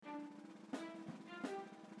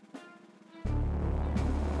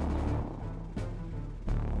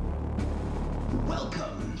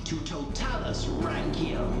to Totalis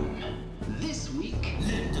Rankium. This week,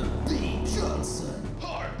 Lyndon B. Johnson.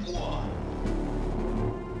 Part 1.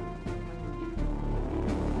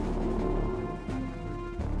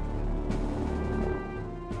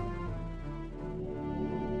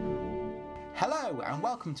 Hello and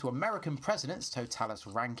welcome to American Presidents Totalis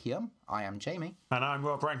Rankium. I am Jamie. And I'm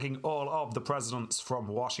Rob, ranking all of the presidents from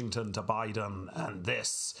Washington to Biden, and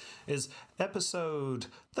this is episode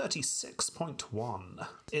 36.1.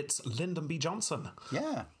 It's Lyndon B. Johnson.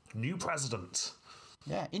 Yeah. New president.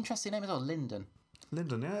 Yeah, interesting name as well, Lyndon.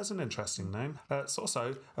 Lyndon, yeah, is an interesting name. It's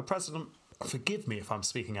also a president, forgive me if I'm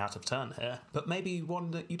speaking out of turn here, but maybe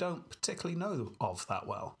one that you don't particularly know of that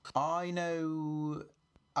well.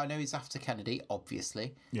 I know he's after Kennedy,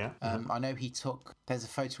 obviously. Yeah. I know there's a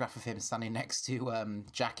photograph of him standing next to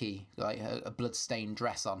Jackie, like a blood-stained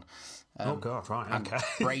dress on. Oh, God, right, okay.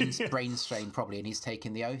 brain strain, probably, and he's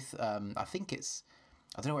taking the oath.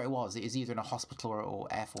 I don't know where it was. It was either in a hospital or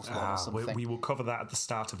Air Force One or something. We will cover that at the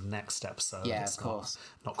start of next episode. Yeah, of course.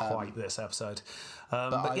 Not quite this episode.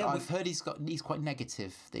 But I've heard he's quite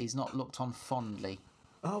negative, that he's not looked on fondly.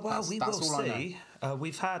 Oh well, we will see.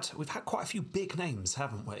 We've had quite a few big names,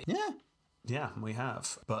 haven't we? Yeah. Yeah, we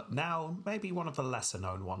have. But now maybe one of the lesser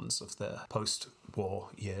known ones of the post-war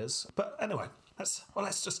years. But anyway,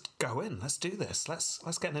 let's just go in. Let's do this. Let's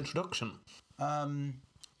get an introduction. A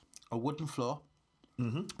wooden floor.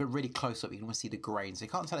 Mm-hmm. But really close up, you can almost see the grain. So you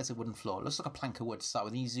can't tell it's a wooden floor. It looks like a plank of wood to start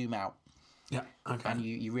with. Then you zoom out. Yeah, okay. And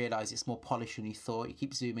you realise it's more polished than you thought. You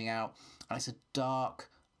keep zooming out. And it's a dark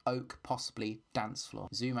oak, possibly, dance floor.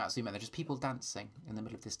 Zoom out. There's just people dancing in the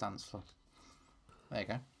middle of this dance floor. There you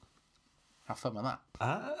go. Have fun with that.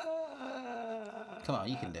 Come on,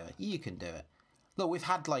 you can do it. You can do it. Look, we've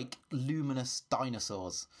had, luminous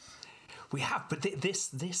dinosaurs. We have, but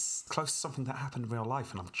this close to something that happened in real life,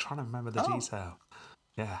 and I'm trying to remember the detail.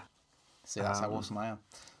 Yeah. See, that's how awesome I am.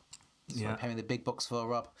 So I'm paying the big bucks for,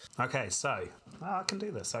 Rob. Okay, so I can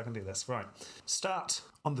do this. Right. Start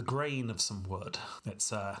on the grain of some wood.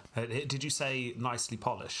 It's did you say nicely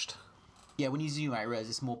polished? Yeah, when you zoom out, you realise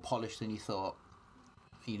it's more polished than you thought.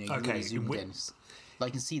 You really zoomed in. You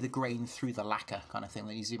can see the grain through the lacquer kind of thing.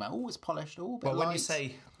 Then you zoom out, oh, it's polished. Oh, but when you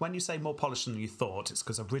say more polished than you thought, it's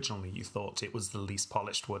because originally you thought it was the least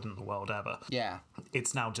polished wood in the world ever. Yeah.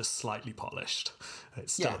 It's now just slightly polished.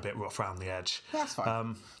 It's still a bit rough around the edge. That's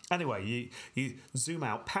fine. Anyway, you zoom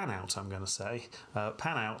out, pan out, I'm going to say.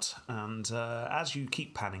 Pan out, and as you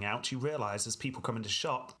keep panning out, you realise as people come into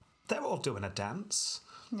shot, they're all doing a dance.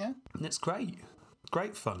 Yeah. And it's great.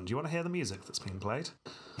 Great fun. Do you want to hear the music that's being played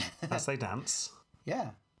as they dance?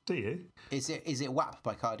 Yeah. Do you? Is it WAP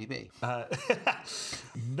by Cardi B?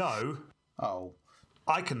 No. Oh.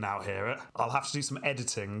 I can now hear it. I'll have to do some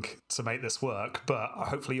editing to make this work, but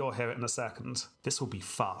hopefully you'll hear it in a second. This will be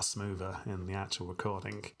far smoother in the actual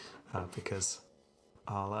recording because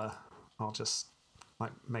I'll just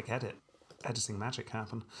make editing magic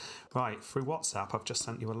happen. Right, through WhatsApp, I've just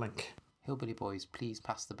sent you a link. Hillbilly boys, please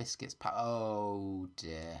pass the biscuits. Oh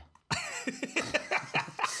dear.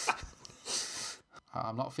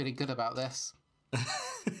 I'm not feeling good about this.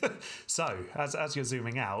 So, as you're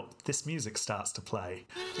zooming out, this music starts to play.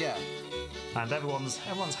 Yeah. And everyone's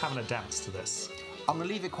having a dance to this. I'm going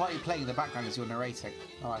to leave it quietly playing in the background as you're narrating.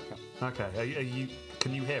 I like it. Okay,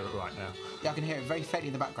 can you hear it right now? Yeah, I can hear it very faintly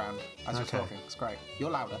in the background as you're talking. It's great.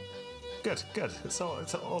 You're louder. Good. It's all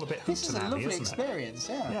a bit hootenanny, This is a lovely isn't experience,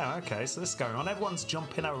 it? Yeah, okay, so this is going on. Everyone's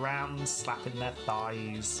jumping around, slapping their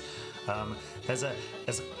thighs. There's a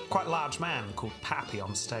quite large man called Pappy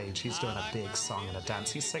on stage. He's doing a big song and a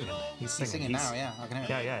dance. He's singing. He's singing now, yeah. I can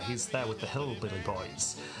hear it. Yeah, he's there with the Hillbilly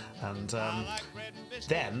Boys. And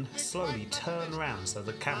then slowly turn around so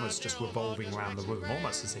the camera's just revolving around the room,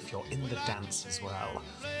 almost as if you're in the dance as well.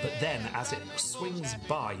 But then as it swings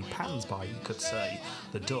by, pans by, you could say,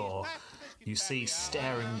 the door, you see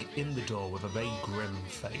staring in the door with a very grim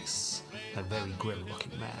face, a very grim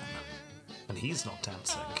looking man. And he's not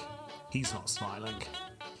dancing. He's not smiling.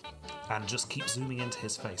 And just keep zooming into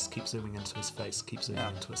his face, keep zooming into his face, keep zooming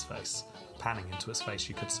into his face. Panning into his face,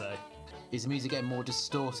 you could say. Is the music getting more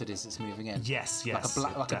distorted as it's moving in? Yes.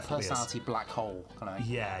 Like a personality black hole kind of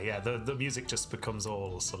thing. Yeah. The music just becomes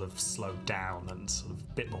all sort of slowed down and sort of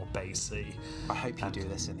a bit more bassy. I hope you do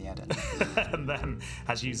this in the edit. And then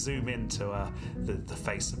as you zoom into the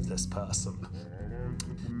face of this person,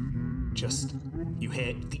 just you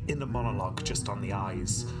hear the inner monologue just on the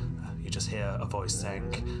eyes. You just hear a voice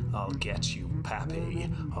saying, "I'll get you, Pappy.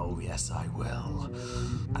 Oh, yes, I will."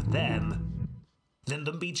 And then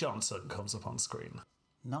Lyndon B. Johnson comes up on screen.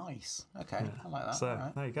 Nice. Okay, I like that. So,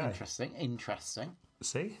 right. there you go. Interesting.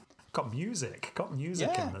 See? Got music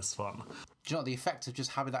Yeah. in this one. Do you know what, the effect of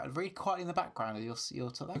just having that really quietly in the background of your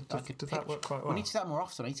Did that work quite well? We need to do that more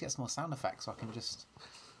often. I need to get some more sound effects so I can just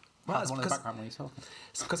Well, have it's one in the because- background when you're talking.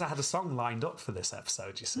 It's because I had a song lined up for this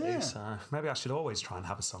episode, you see. Yeah. So maybe I should always try and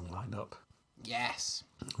have a song lined up. Yes.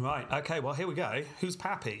 Right, okay, well, here we go. Who's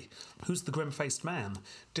Pappy? Who's the grim-faced man?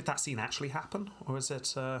 Did that scene actually happen? Or is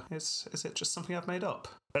it just something I've made up?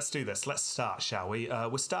 Let's do this. Let's start, shall we?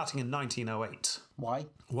 We're starting in 1908. Why?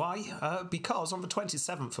 Why? Because on the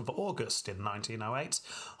 27th of August in 1908,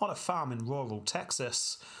 on a farm in rural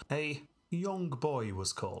Texas, a young boy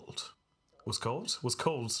was called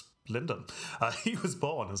Lyndon. He was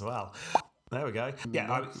born as well. There we go.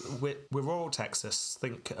 Yeah, we're rural Texas.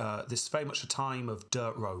 Think this is very much a time of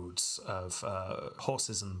dirt roads, of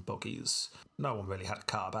horses and buggies. No one really had a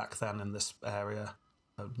car back then in this area.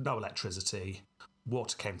 No electricity.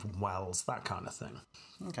 Water came from wells, that kind of thing.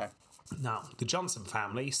 Okay. Now, the Johnson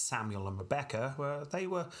family, Samuel and Rebecca, were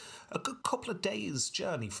a good couple of days'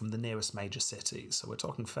 journey from the nearest major city. So we're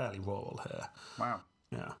talking fairly rural here. Wow.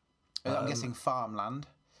 Yeah. I'm guessing farmland.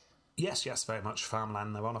 Yes, very much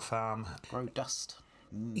farmland. They're on a farm. Grow dust.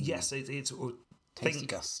 Yes, it's Tasty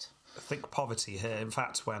dust. think poverty here. In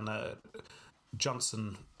fact, when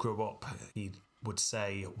Johnson grew up, he would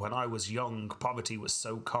say, "When I was young, poverty was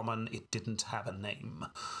so common it didn't have a name.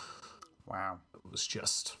 Wow. It was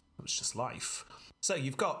just life." So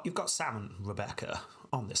you've got Sam and Rebecca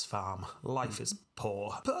on this farm. Life is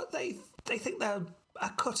poor, but they think they're a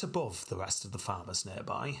cut above the rest of the farmers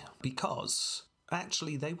nearby because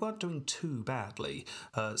actually they weren't doing too badly.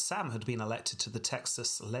 Sam had been elected to the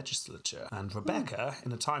Texas legislature, and Rebecca,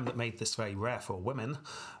 in a time that made this very rare for women,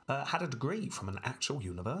 had a degree from an actual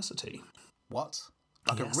university. What?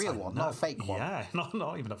 Like Yes, a real I one, know. not a fake one. Yeah,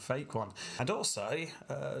 not even a fake one. And also,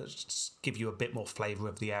 just give you a bit more flavour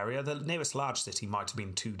of the area, the nearest large city might have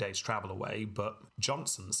been 2 days' travel away, but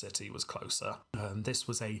Johnson City was closer. This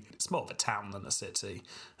was it's more of a town than a city.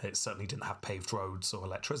 It certainly didn't have paved roads or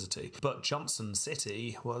electricity. But Johnson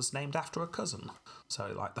City was named after a cousin.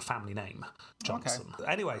 So, like the family name, Johnson.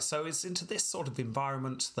 Okay. Anyway, so it's into this sort of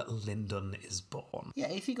environment that Lyndon is born. Yeah,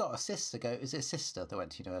 if you got a sister, is it a sister that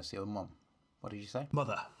went to university or mum? What did you say?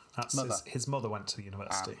 Mother. That's Mother. His mother went to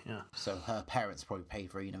university, yeah. So her parents probably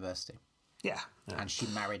paid for university. Yeah. And she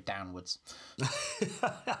married downwards.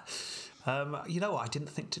 You know what? I didn't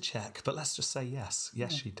think to check, but let's just say yes.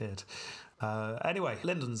 Yes, she did. Anyway,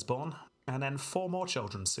 Lyndon's born, and then 4 more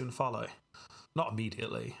children soon follow. Not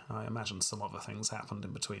immediately. I imagine some other things happened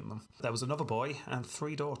in between them. There was another boy and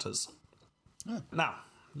 3 daughters. Now,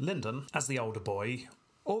 Lyndon, as the older boy,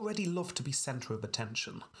 already loved to be centre of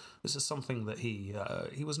attention. This is something that he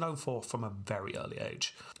was known for from a very early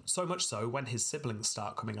age. So much so, when his siblings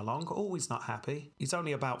start coming along, always not happy. He's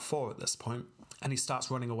only about 4 at this point, and he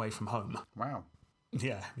starts running away from home. Wow.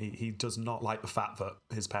 Yeah, he does not like the fact that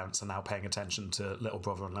his parents are now paying attention to little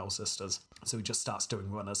brother and little sisters. So he just starts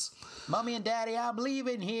doing runners. Mommy and Daddy, I'm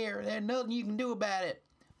leaving here. There's nothing you can do about it.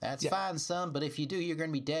 That's fine, son, but if you do, you're going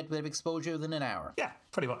to be dead with exposure within an hour. Yeah,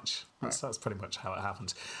 pretty much. That's pretty much how it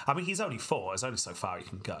happened. I mean, he's only 4. There's only so far he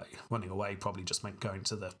can go. Running away probably just meant going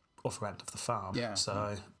to the other end of the farm. Yeah.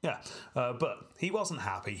 So, yeah. But he wasn't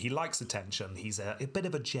happy. He likes attention. He's a bit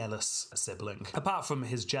of a jealous sibling. Apart from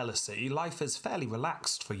his jealousy, life is fairly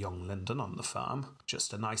relaxed for young Lyndon on the farm.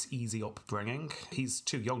 Just a nice, easy upbringing. He's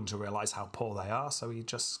too young to realise how poor they are, so he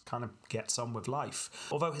just kind of gets on with life.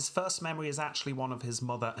 Although his first memory is actually one of his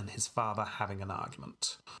mother and his father having an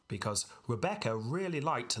argument. Because Rebecca really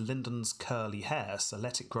liked Lyndon's curly hair, so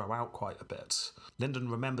let it grow out quite a bit. Lyndon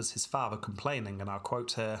remembers his father complaining, and I'll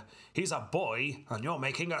quote here, "He's a boy, and you're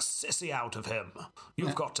making a sissy out of him.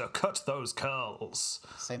 You've got to cut those curls."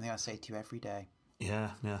 Same thing I say to you every day.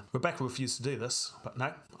 Yeah. Rebecca refused to do this, but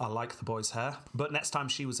no, I like the boy's hair. But next time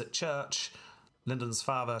she was at church, Lyndon's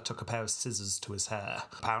father took a pair of scissors to his hair.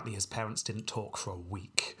 Apparently his parents didn't talk for a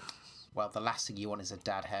week. Well, the last thing you want is a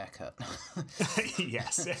dad haircut.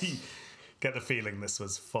 Yes, get the feeling this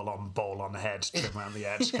was full-on bowl-on head, trim around the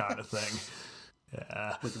edge kind of thing.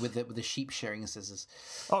 Yeah. With the sheep shearing scissors.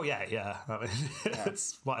 Oh, yeah. I mean,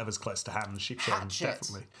 it's whatever's close to hand. Sheep shearing,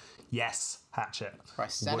 definitely. Yes, hatchet.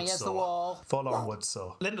 Right, standing Wood against the saw. wall. Full-on wood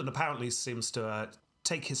saw. Lyndon apparently seems to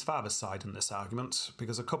take his father's side in this argument,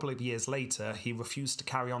 because a couple of years later, he refused to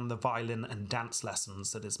carry on the violin and dance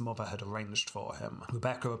lessons that his mother had arranged for him.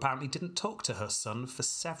 Rebecca apparently didn't talk to her son for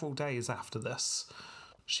several days after this.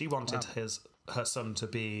 She wanted her son to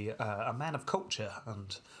be a man of culture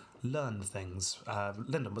and learn things.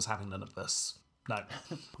 Lyndon was having none of this. No,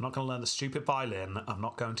 I'm not going to learn the stupid violin. I'm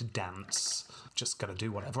not going to dance. I'm just going to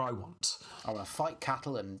do whatever I want. I want to fight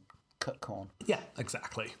cattle and cut corn. Yeah,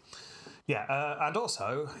 exactly. Yeah, and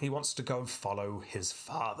also he wants to go and follow his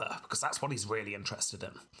father, because that's what he's really interested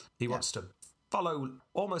in. He wants to follow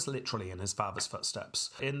almost literally in his father's footsteps.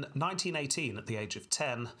 In 1918, at the age of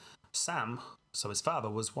 10, Sam, so his father,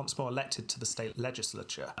 was once more elected to the state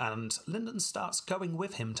legislature, and Lyndon starts going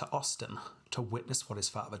with him to Austin to witness what his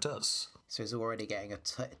father does. So he's already getting a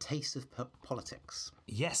taste of politics.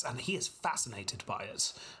 Yes, and he is fascinated by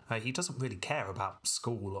it. He doesn't really care about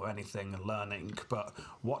school or anything and learning, but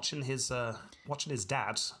watching his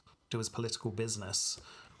dad do his political business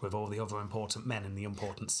with all the other important men in the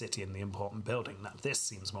important city and the important building, now this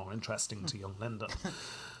seems more interesting to young Lyndon.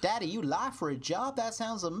 Daddy, you lie for a job? That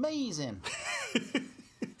sounds amazing.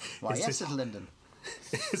 Why, yes, said Lyndon.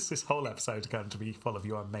 Is this whole episode going to be full of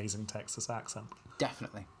your amazing Texas accent?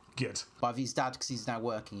 Definitely. Good. But if his dad, because he's now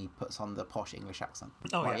working, he puts on the posh English accent.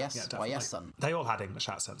 Oh, Why, yeah, yes, definitely. why, yes, son. They all had English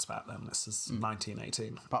accents back then. This is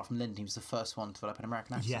 1918. Apart from Lyndon, he was the first one to develop an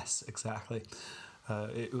American accent. Yes, exactly.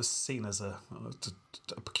 It was seen as a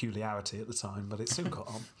peculiarity at the time, but it soon caught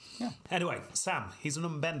on. Yeah. Anyway, Sam, he's an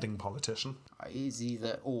unbending politician. He's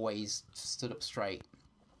either always stood up straight,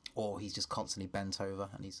 or he's just constantly bent over,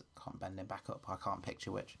 and he can't bend him back up. I can't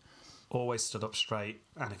picture which. Always stood up straight,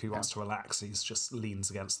 and if he wants to relax, he's just leans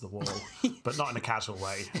against the wall, but not in a casual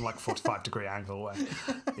way, in like a 45-degree angle way.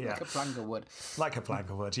 Yeah. Like a planker would. Like a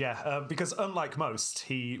planker would, yeah. Because unlike most,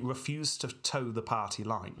 he refused to toe the party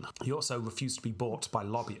line. He also refused to be bought by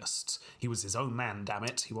lobbyists. He was his own man, damn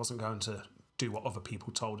it. He wasn't going to do what other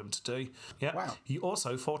people told him to do. Yeah. Wow. He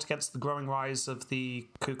also fought against the growing rise of the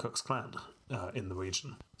Ku Klux Klan in the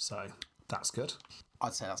region. So that's good.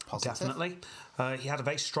 I'd say that's positive. Definitely. He had a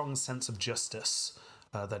very strong sense of justice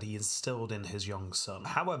that he instilled in his young son.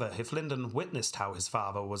 However, if Lyndon witnessed how his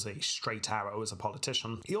father was a straight arrow as a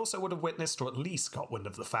politician, he also would have witnessed, or at least got wind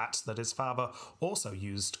of the fact, that his father also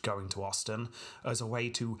used going to Austin as a way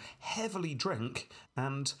to heavily drink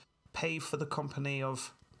and pay for the company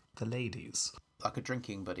of the ladies. Like a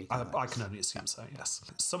drinking buddy. I can only assume so, yes.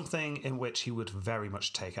 Something in which he would very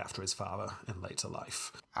much take after his father in later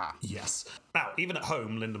life. Ah. Yes. Now, even at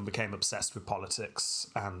home, Lyndon became obsessed with politics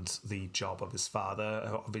and the job of his father.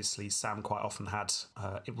 Obviously, Sam quite often had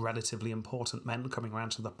relatively important men coming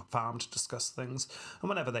around to the farm to discuss things. And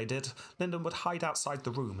whenever they did, Lyndon would hide outside the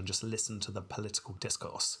room and just listen to the political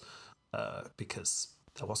discourse. Because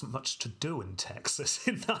there wasn't much to do in Texas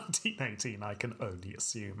in 1918, I can only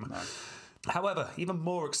assume. No. However, even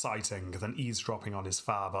more exciting than eavesdropping on his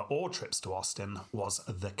father or trips to Austin was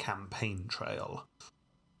the campaign trail.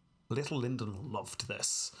 Little Lyndon loved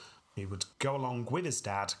this. He would go along with his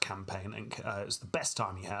dad campaigning. It was the best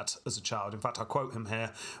time he had as a child. In fact, I quote him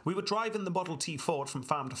here. "We would drive in the Model T Ford from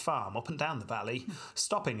farm to farm, up and down the valley,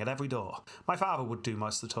 stopping at every door. My father would do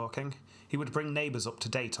most of the talking. He would bring neighbours up to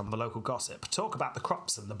date on the local gossip, talk about the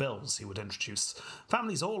crops and the bills he would introduce.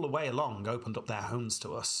 Families all the way along opened up their homes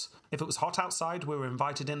to us. If it was hot outside, we were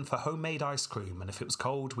invited in for homemade ice cream, and if it was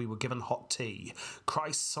cold, we were given hot tea.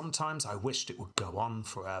 Christ, sometimes I wished it would go on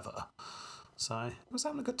forever." So, it was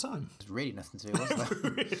having a good time. There's really nothing to do, was there?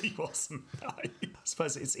 It really wasn't. I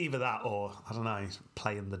suppose it's either that or, I don't know,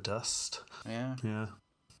 play in the dust. Yeah. Yeah.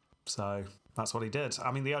 So, that's what he did.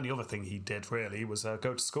 I mean, the only other thing he did, really, was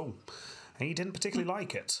go to school. And he didn't particularly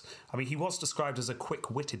like it. I mean, he was described as a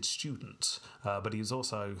quick-witted student, but he was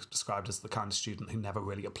also described as the kind of student who never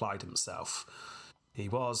really applied himself. He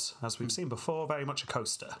was, as we've seen before, very much a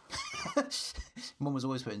coaster. Mum was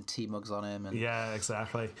always putting tea mugs on him. Yeah,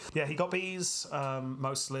 exactly. Yeah, he got B's,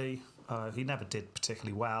 mostly. He never did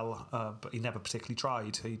particularly well, but he never particularly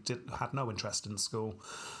tried. He had no interest in school.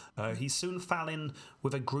 He soon fell in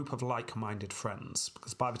with a group of like-minded friends,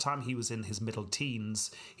 because by the time he was in his middle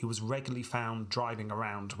teens, he was regularly found driving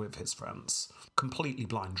around with his friends, completely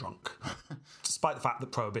blind drunk. Despite the fact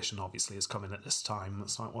that Prohibition obviously is coming at this time,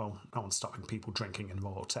 it's like, well, no one's stopping people drinking in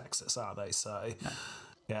rural Texas, are they? So, no.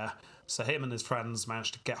 Yeah. So him and his friends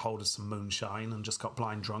managed to get hold of some moonshine and just got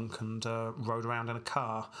blind drunk and rode around in a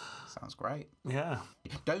car. Sounds great. Yeah.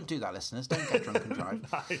 Don't do that, listeners. Don't get drunk and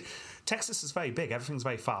drive. No. Texas is very big. Everything's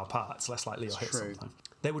very far apart. It's less likely you'll hit something.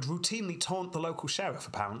 They would routinely taunt the local sheriff,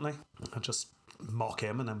 apparently, and just mock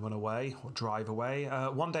him and then run away or drive away.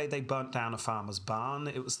 One day they burnt down a farmer's barn.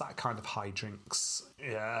 It was that kind of hijinks.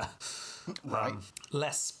 Yeah. Right.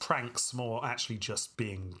 Less pranks, more actually just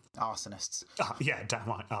being... arsonists. Yeah, damn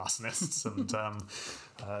right, arsonists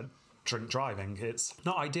and drink driving. It's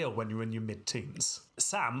not ideal when you're in your mid-teens.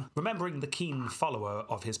 Sam, remembering the keen follower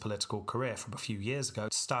of his political career from a few years ago,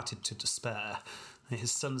 started to despair.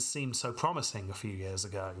 His son seemed so promising a few years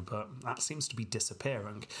ago, but that seems to be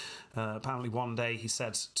disappearing. Apparently one day he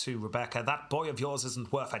said to Rebecca, "That boy of yours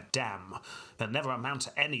isn't worth a damn. He'll never amount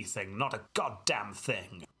to anything, not a goddamn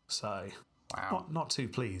thing." So, Wow. not too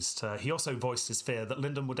pleased. He also voiced his fear that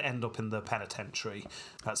Lyndon would end up in the penitentiary.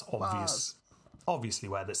 That's obviously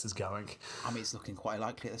where this is going. I mean, it's looking quite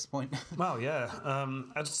likely at this point. Well, yeah.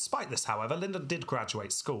 And despite this, however, Lyndon did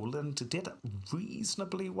graduate school and did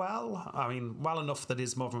reasonably well. I mean, well enough that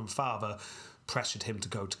his mother and father pressured him to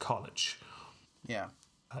go to college. Yeah.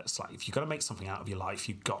 It's like, if you're going to make something out of your life,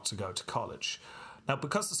 you've got to go to college. Now,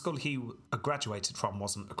 because the school he graduated from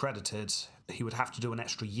wasn't accredited, he would have to do an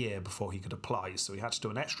extra year before he could apply. So he had to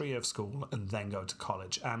do an extra year of school and then go to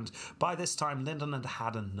college. And by this time, Lyndon had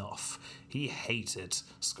had enough. He hated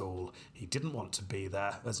school. He didn't want to be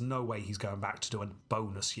there. There's no way he's going back to do a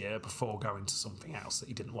bonus year before going to something else that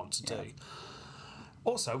he didn't want to do.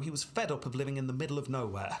 Also, he was fed up of living in the middle of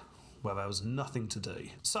nowhere, where there was nothing to do.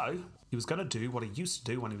 So he was going to do what he used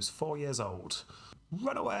to do when he was 4 years old.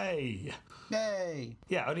 Run away! Yay!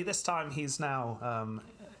 Yeah, only this time he's now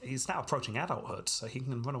approaching adulthood, so he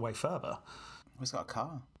can run away further. He's got a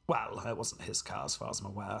car. Well, it wasn't his car as far as I'm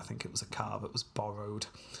aware. I think it was a car that was borrowed.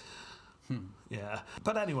 Yeah.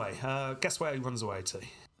 But anyway, guess where he runs away to?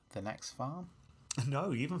 The next farm?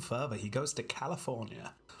 No, even further. He goes to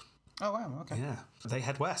California. Oh, wow, okay. Yeah. They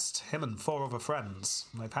head west, him and 4 other friends.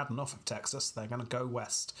 They've had enough of Texas. They're going to go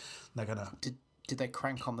west. They're going to... Did they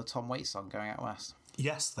crank on the Tom Waits song going out west?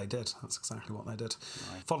 Yes, they did. That's exactly what they did.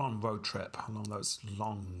 Right. Full-on road trip along those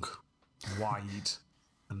long, wide,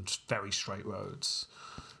 and very straight roads.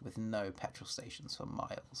 With no petrol stations for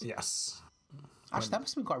miles. Yes. Actually, that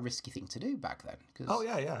must have been quite a risky thing to do back then. Oh,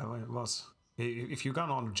 yeah, it was. If you're going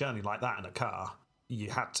on a journey like that in a car, you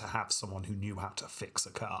had to have someone who knew how to fix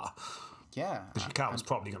a car. Yeah. Because your car was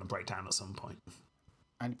probably going to break down at some point.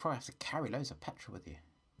 And you probably have to carry loads of petrol with you.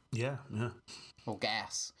 Yeah. Or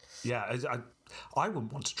gas. Yeah, I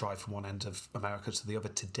wouldn't want to drive from one end of America to the other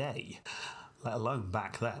today, let alone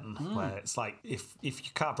back then, where it's like, if your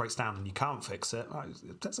car breaks down and you can't fix it,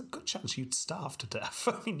 there's a good chance you'd starve to death.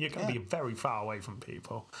 I mean, you're going to be very far away from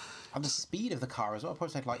people. And the speed of the car as well. It'll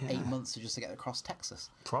probably take 8 months just to get across Texas.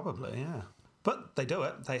 Probably, yeah. But they do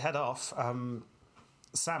it. They head off.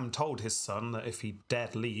 Sam told his son that if he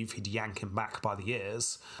dared leave, he'd yank him back by the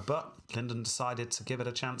ears. But Lyndon decided to give it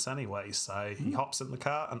a chance anyway, so he hops in the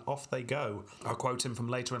car and off they go. I'll quote him from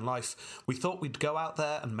later in life: "We thought we'd go out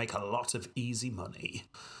there and make a lot of easy money."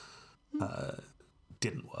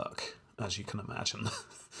 Didn't work, as you can imagine.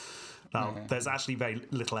 Now, there's actually very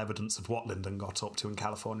little evidence of what Lyndon got up to in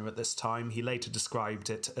California at this time. He later described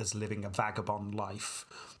it as living a vagabond life.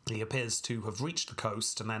 He appears to have reached the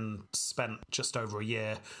coast and then spent just over a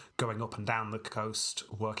year going up and down the coast,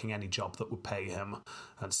 working any job that would pay him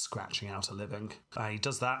and scratching out a living. He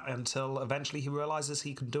does that until eventually he realises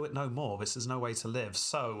he can do it no more. This is no way to live.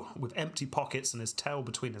 So, with empty pockets and his tail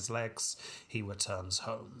between his legs, he returns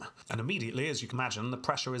home. And immediately, as you can imagine, the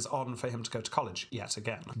pressure is on for him to go to college yet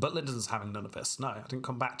again. But Lyndon's having none of this. No, I didn't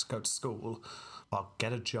come back to go to school. I'll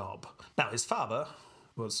get a job. Now, his father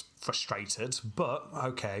was frustrated, but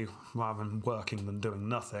okay, rather than working than doing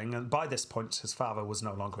nothing. And by this point, his father was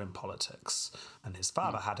no longer in politics. And his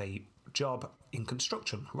father had a job in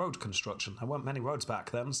construction, road construction. There weren't many roads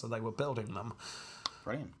back then, so they were building them.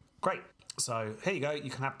 Brilliant. Great. So here you go, you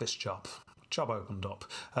can have this job. Job opened up.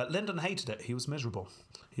 Lyndon hated it. He was miserable.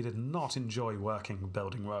 He did not enjoy working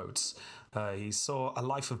building roads. He saw a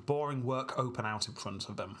life of boring work open out in front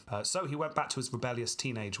of him. So he went back to his rebellious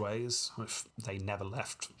teenage ways, if they never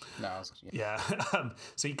left. No, yeah.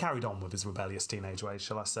 So he carried on with his rebellious teenage ways,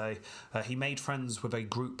 shall I say. He made friends with a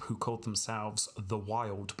group who called themselves the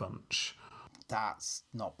Wild Bunch. That's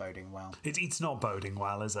not boding well. It's not boding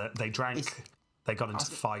well, is it? They drank, they got into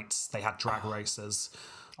fights, they had drag races.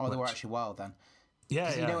 Oh, they were actually wild then.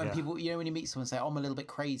 Yeah, you know when people, when you meet someone and say, "Oh, I'm a little bit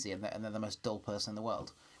crazy," and they're the most dull person in the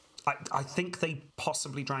world. I think they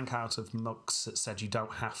possibly drank out of mugs that said you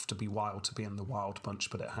don't have to be wild to be in the Wild Bunch,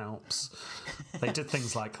 but it helps. They did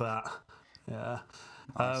things like that. Yeah.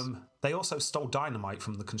 Nice. They also stole dynamite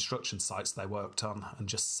from the construction sites they worked on and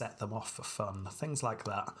just set them off for fun. Things like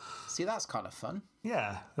that. See, that's kind of fun.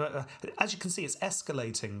 Yeah. As you can see, it's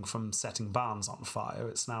escalating from setting barns on fire.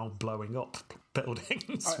 It's now blowing up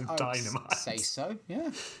buildings with dynamite. I'd say so, yeah.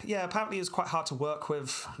 Yeah, apparently it was quite hard to work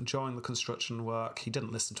with during the construction work. He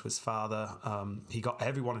didn't listen to his father. He got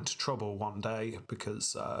everyone into trouble one day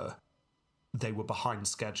because they were behind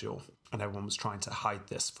schedule and everyone was trying to hide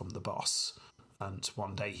this from the boss. And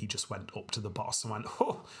one day he just went up to the boss and went,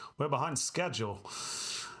 "Oh, we're behind schedule."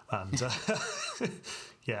 And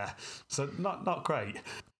yeah, so not great.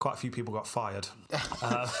 Quite a few people got fired.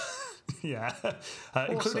 Yeah,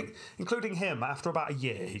 including him. After about a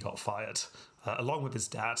year, he got fired, along with his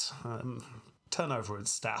dad. Turnover in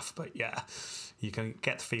staff, but yeah, you can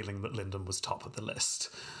get the feeling that Lyndon was top of the list.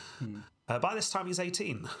 By this time, he's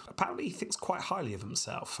 18. Apparently, he thinks quite highly of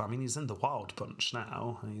himself. I mean, he's in the Wild Bunch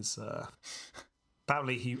now.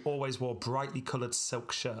 Apparently, he always wore brightly coloured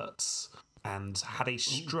silk shirts and had a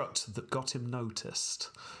strut that got him noticed.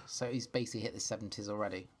 So he's basically hit the 70s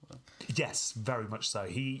already. Yes, very much so.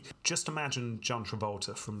 Just imagine John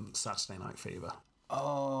Travolta from Saturday Night Fever.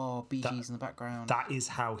 Oh, Bee Gees in the background. That is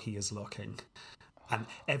how he is looking. And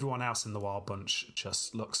everyone else in the Wild Bunch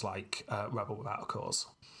just looks like Rebel Without a Cause.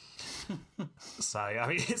 So, I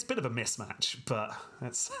mean, it's a bit of a mismatch, but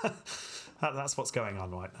that's what's going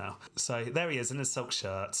on right now. So there he is in his silk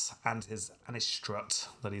shirts and his strut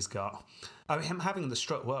that he's got. I mean, him having the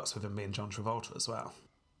strut works with him being John Travolta as well,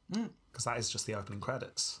 because that is just the opening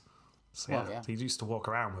credits. So yeah, he used to walk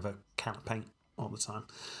around with a can of paint all the time.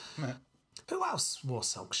 Yeah. Who else wore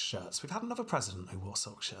silk shirts? We've had another president who wore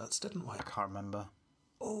silk shirts, didn't we? I can't remember.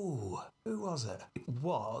 Oh, who was it? It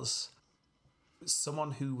was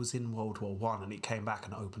someone who was in World War One, and he came back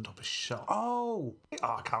and opened up a shop. Oh,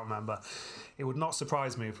 I can't remember. It would not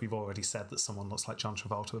surprise me if we've already said that someone looks like John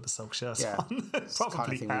Travolta with a silk shirt on.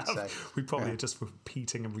 Probably have. We probably are just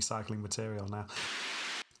repeating and recycling material now.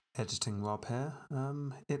 Editing Rob here.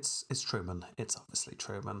 It's Truman. It's obviously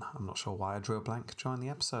Truman. I'm not sure why I drew a blank during the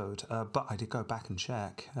episode, but I did go back and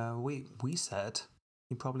check. We said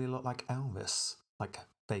he probably looked like Elvis, like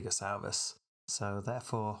Vegas Elvis. So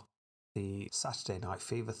therefore, the Saturday Night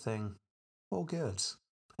Fever thing, all good.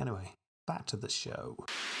 Anyway, back to the show.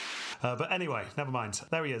 But anyway, never mind.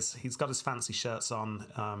 There he is. He's got his fancy shirts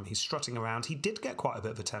on. He's strutting around. He did get quite a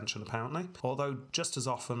bit of attention, apparently, although just as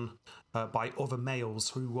often by other males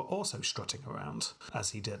who were also strutting around as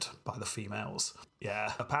he did by the females.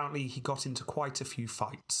 Yeah, apparently he got into quite a few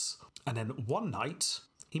fights. And then one night,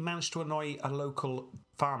 he managed to annoy a local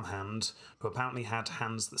farmhand who apparently had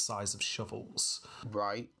hands the size of shovels.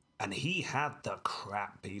 Right. And he had the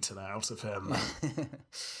crap beaten out of him.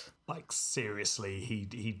 Like, seriously,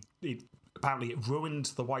 he apparently it ruined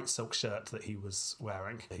the white silk shirt that he was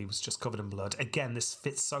wearing. He was just covered in blood. Again, this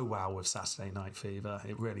fits so well with Saturday Night Fever.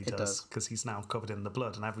 It really does, because he's now covered in the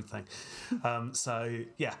blood and everything. So,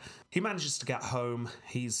 yeah, he manages to get home.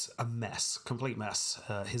 He's a mess, complete mess.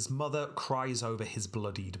 His mother cries over his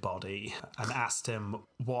bloodied body and asked him,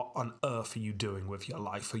 what on earth are you doing with your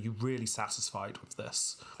life? Are you really satisfied with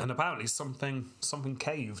this? And apparently something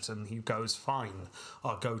caved, and he goes, fine,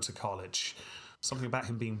 I'll go to college. Something about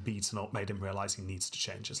him being beaten up made him realise he needs to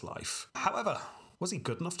change his life. However, was he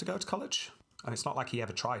good enough to go to college? And it's not like he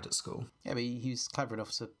ever tried at school. Yeah, but he was clever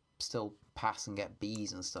enough to still pass and get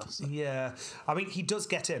B's and stuff. So. Yeah, I mean, he does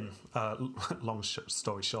get in, long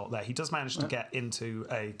story short there, he does manage to get into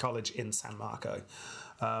a college in San Marco.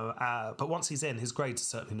 But once he's in, his grades are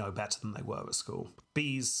certainly no better than they were at school.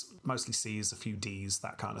 B's, mostly C's, a few D's,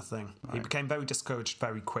 that kind of thing. Right. He became very discouraged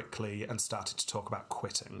very quickly and started to talk about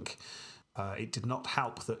quitting. It did not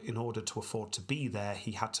help that in order to afford to be there,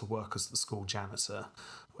 he had to work as the school janitor,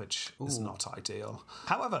 which is not ideal.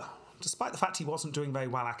 However, despite the fact he wasn't doing very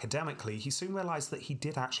well academically, he soon realised that he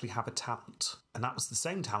did actually have a talent. And that was the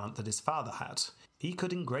same talent that his father had. He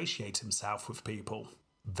could ingratiate himself with people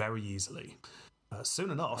very easily. Soon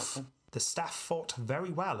enough, the staff thought very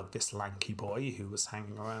well of this lanky boy who was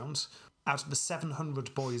hanging around. Out of the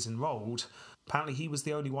 700 boys enrolled, apparently he was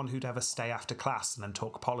the only one who'd ever stay after class and then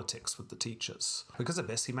talk politics with the teachers. Because of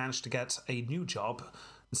this, he managed to get a new job.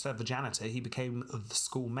 Instead of the janitor, he became the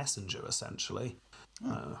school messenger, essentially.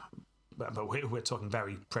 But we're talking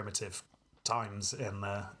very primitive times in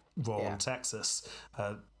rural Texas.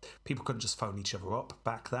 People couldn't just phone each other up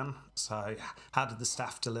back then. So how did the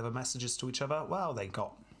staff deliver messages to each other? Well, they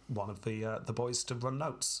got one of the boys to run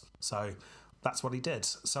notes. So that's what he did.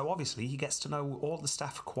 So obviously he gets to know all the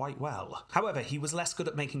staff quite well. However, he was less good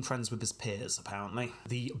at making friends with his peers, apparently.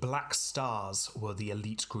 The Black Stars were the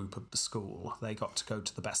elite group of the school. They got to go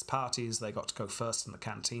to the best parties. They got to go first in the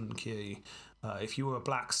canteen queue. If you were a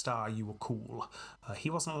Black Star, you were cool.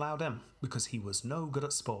 He wasn't allowed in because he was no good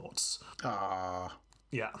at sports.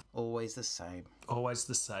 Yeah. Always the same. Always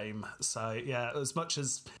the same. So, yeah, as much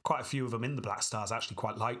as quite a few of them in the Black Stars actually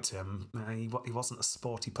quite liked him, he wasn't a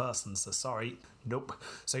sporty person, so sorry. Nope.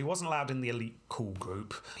 So he wasn't allowed in the elite cool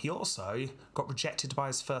group. He also got rejected by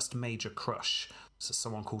his first major crush, so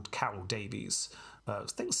someone called Carol Davies.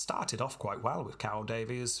 Things started off quite well with Carol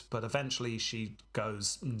Davies, but eventually she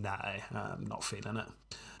goes, nah, I'm not feeling it.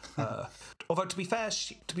 Although to be fair,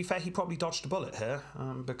 he probably dodged a bullet here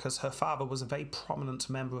because her father was a very prominent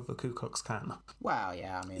member of the Ku Klux Klan. Wow,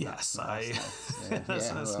 yeah, I mean, Yes,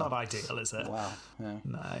 that's not ideal, is it? Wow, yeah.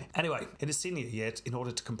 No. Anyway, in his senior year, in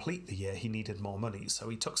order to complete the year, he needed more money, so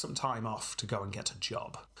he took some time off to go and get a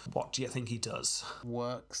job. What do you think he does?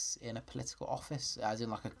 Works in a political office, as in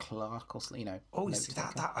like a clerk or something, you know. Oh, you see,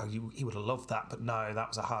 he would have loved that, but no, that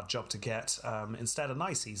was a hard job to get. Instead, a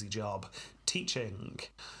nice, easy job, teaching.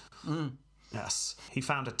 Yes. He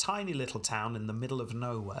found a tiny little town in the middle of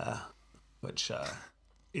nowhere, which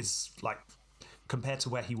is like, compared to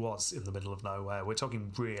where he was in the middle of nowhere, we're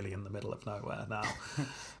talking really in the middle of nowhere now,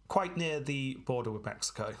 quite near the border with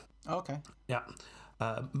Mexico. Okay. Yeah.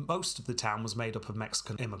 Most of the town was made up of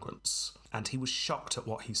Mexican immigrants, and he was shocked at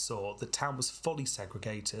what he saw. The town was fully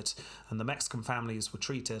segregated, and the Mexican families were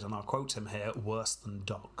treated, and I'll quote him here, worse than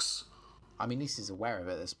dogs. I mean, at least he's aware of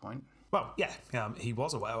it at this point. Well, yeah, he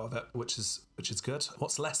was aware of it, which is good.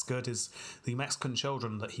 What's less good is the Mexican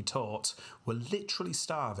children that he taught were literally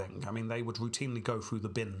starving. I mean, they would routinely go through the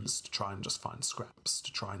bins to try and just find scraps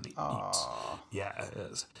to try and eat. Yeah,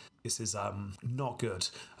 this is not good.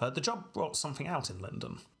 The job brought something out in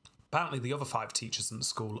Lyndon. Apparently, the other 5 teachers in the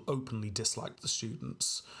school openly disliked the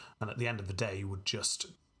students, and at the end of the day would just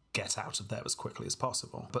get out of there as quickly as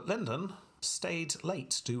possible. But Lyndon stayed late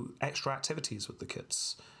to do extra activities with the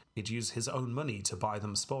kids. He'd use his own money to buy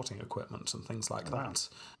them sporting equipment and things like that.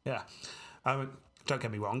 Yeah. Don't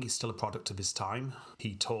get me wrong, he's still a product of his time.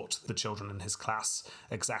 He taught the children in his class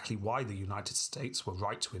exactly why the United States were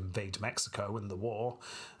right to invade Mexico in the war,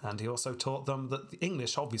 and he also taught them that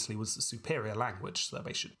English obviously was the superior language, so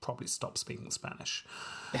they should probably stop speaking Spanish.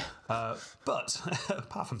 But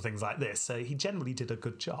apart from things like this, he generally did a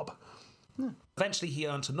good job. Eventually, he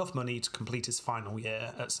earned enough money to complete his final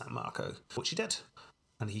year at San Marco, which he did.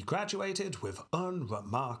 And he graduated with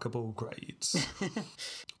unremarkable grades,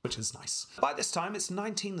 which is nice. By this time, it's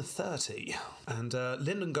 1930, and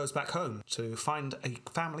Lyndon goes back home to find a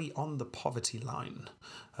family on the poverty line.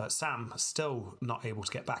 Sam, still not able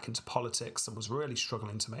to get back into politics and was really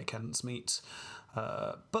struggling to make ends meet.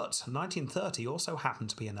 But 1930 also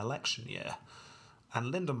happened to be an election year.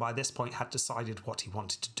 And Lyndon, by this point, had decided what he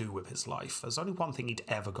wanted to do with his life. There's only one thing he'd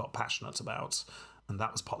ever got passionate about, and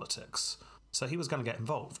that was politics. So he was going to get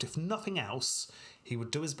involved. If nothing else, he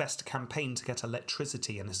would do his best to campaign to get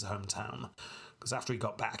electricity in his hometown. Because after he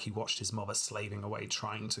got back, he watched his mother slaving away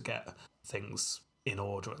trying to get things in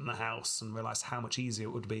order in the house and realised how much easier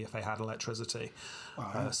it would be if they had electricity.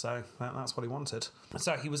 So that's what he wanted.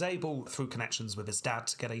 So he was able, through connections with his dad,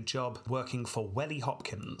 to get a job working for Welly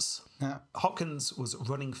Hopkins. Hopkins was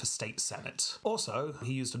running for state senate. Also,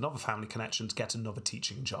 he used another family connection to get another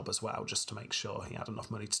teaching job as well, just to make sure he had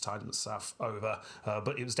enough money to tide himself over.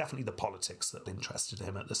 But it was definitely the politics that interested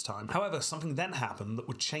him at this time. However, something then happened that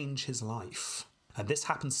would change his life. And this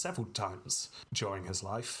happened several times during his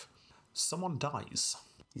life. Someone dies.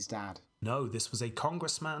 His dad. No, this was a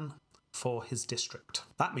congressman for his district.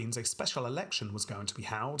 That means a special election was going to be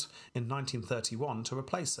held in 1931 to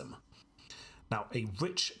replace him. Now, a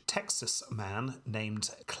rich Texas man named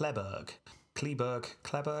Kleberg,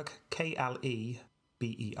 K-L-E-B-E-R-G,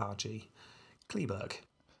 Kleberg.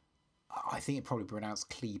 I think it probably pronounced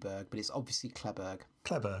Kleberg, but it's obviously Kleberg.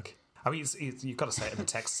 Kleberg. I mean, you've got to say it in a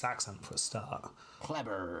Texas accent for a start.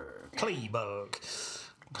 Kleberg. Kleberg.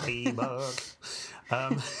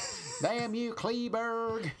 Damn you,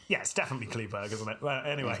 Kleberg. Yeah, it's definitely Kleberg, isn't it? Well,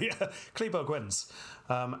 anyway, Kleberg wins.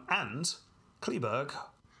 And Kleberg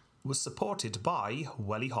was supported by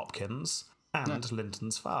Welly Hopkins and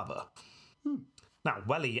Lyndon's father. Now,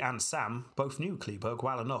 Welly and Sam both knew Kleberg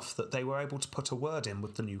well enough that they were able to put a word in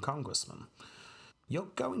with the new congressman. You're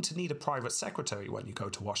going to need a private secretary when you go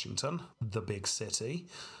to Washington, the big city.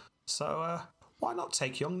 So why not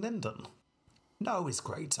take young Lyndon? No, his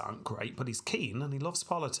grades aren't great, but he's keen and he loves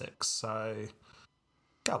politics, so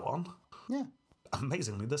go on. Yeah.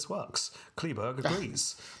 Amazingly, this works. Kleberg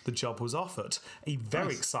agrees. The job was offered. A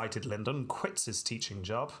very excited Lyndon quits his teaching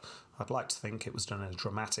job. I'd like to think it was done in a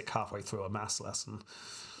dramatic halfway through a maths lesson.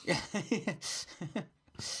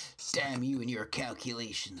 Damn you and your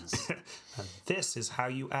calculations. And this is how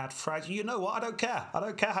you add fractions. You know what? I don't care. I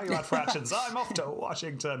don't care how you add fractions. I'm off to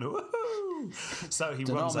Washington. Woohoo! So he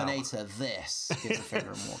runs out. Denominator this. Gives a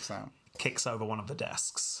finger and walks out. Kicks over one of the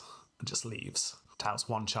desks and just leaves. Tells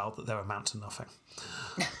one child that they're amount to nothing.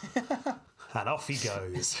 And off he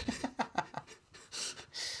goes.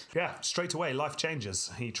 Yeah, straight away, life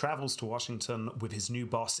changes. He travels to Washington with his new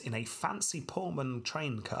boss in a fancy Pullman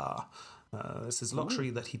train car. This is luxury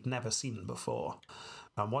that he'd never seen before.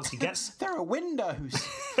 And once he gets... There are windows!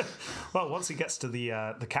 Well, once he gets to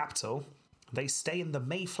the capital, they stay in the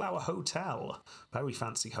Mayflower Hotel. Very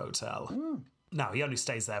fancy hotel. Now, he only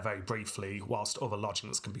stays there very briefly whilst other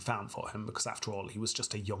lodgings can be found for him, because after all, he was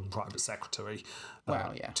just a young private secretary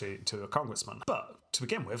to a congressman. But to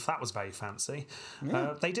begin with, that was very fancy.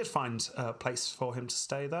 They did find a place for him to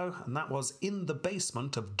stay, though, and that was in the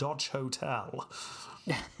basement of Dodge Hotel.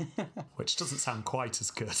 Which doesn't sound quite as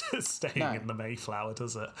good as staying in the Mayflower,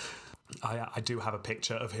 does it? I do have a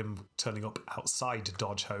picture of him turning up outside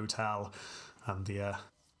Dodge Hotel and the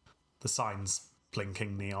signs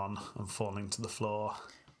blinking neon and falling to the floor.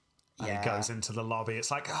 And he goes into the lobby.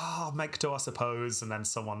 It's like, make do, I suppose. And then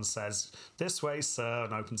someone says, "This way, sir,"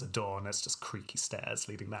 and opens a door, and it's just creaky stairs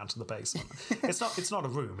leading down to the basement. It's not a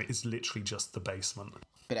room. It is literally just the basement.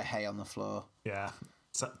 Bit of hay on the floor. Yeah.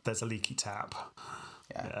 So there's a leaky tap.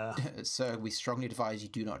 Yeah. Sir, we strongly advise you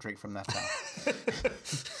do not drink from that tap.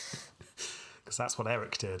 Because that's what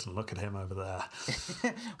Eric did, and look at him over there.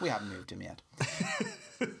 We haven't moved him yet.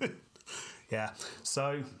 Yeah.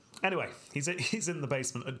 So anyway, he's in the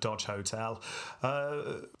basement at Dodge Hotel.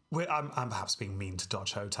 I'm perhaps being mean to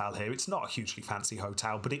Dodge Hotel here. It's not a hugely fancy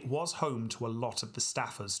hotel, but it was home to a lot of the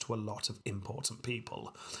staffers, to a lot of important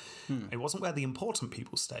people. It wasn't where the important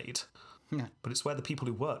people stayed. But it's where the people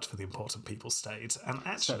who worked for the important people stayed. And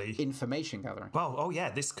actually... So, information gathering. Well,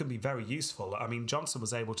 this can be very useful. I mean, Johnson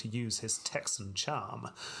was able to use his Texan charm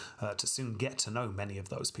to soon get to know many of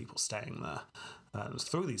those people staying there. And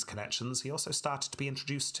through these connections, he also started to be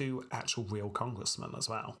introduced to actual real congressmen as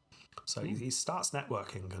well. So he starts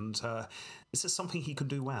networking, and this is something he can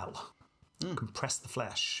do well. He can press the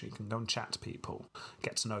flesh. He can go and chat to people,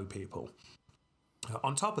 get to know people.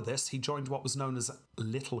 On top of this, he joined what was known as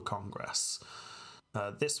Little Congress.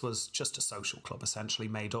 This was just a social club, essentially,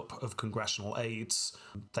 made up of congressional aides.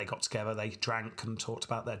 They got together, they drank and talked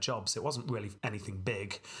about their jobs. It wasn't really anything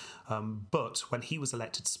big. But when he was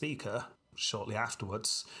elected Speaker, shortly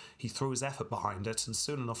afterwards, he threw his effort behind it, and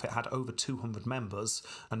soon enough it had over 200 members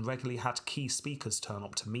and regularly had key speakers turn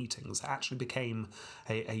up to meetings. It actually became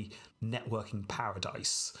a networking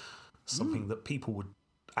paradise, something that people would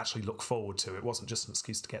actually look forward to. It wasn't just an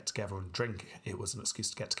excuse to get together and drink. It was an excuse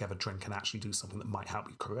to get together, drink, and actually do something that might help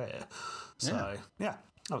your career. So, yeah,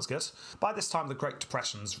 that was good. By this time, the Great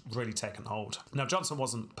Depression's really taken hold. Now, Johnson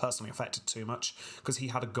wasn't personally affected too much because he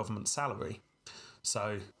had a government salary.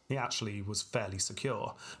 So he actually was fairly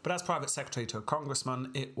secure. But as private secretary to a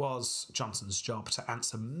congressman, it was Johnson's job to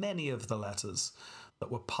answer many of the letters that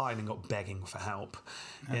were piling up begging for help.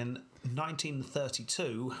 In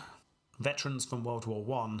 1932... veterans from World War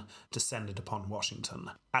I descended upon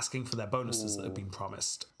Washington, asking for their bonuses that had been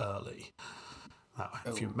promised early.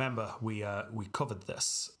 If you remember, we covered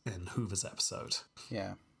this in Hoover's episode.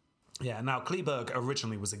 Yeah. Yeah, now Kleberg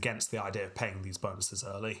originally was against the idea of paying these bonuses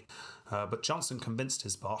early, but Johnson convinced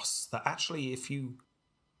his boss that actually if you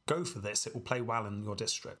go for this, it will play well in your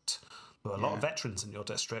district. There are a lot of veterans in your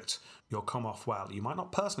district, you'll come off well. You might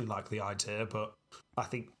not personally like the idea, but I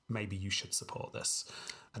think maybe you should support this.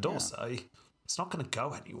 And also, it's not going to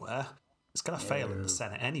go anywhere. It's going to fail in the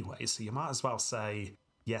Senate anyway, so you might as well say,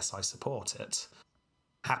 yes, I support it,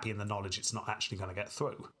 happy in the knowledge it's not actually going to get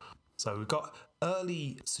through. So we've got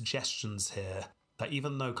early suggestions here that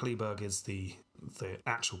even though Kleberg is the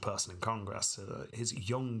actual person in Congress, his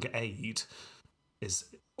young aide is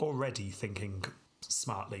already thinking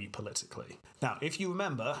smartly politically. Now, if you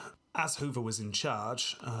remember, as Hoover was in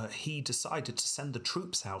charge, he decided to send the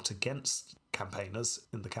troops out against campaigners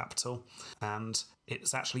in the Capitol, and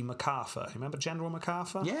it's actually MacArthur. You remember General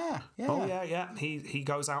MacArthur? Yeah. Oh, yeah. He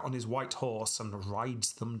goes out on his white horse and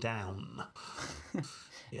rides them down.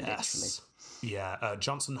 Yes. Yeah,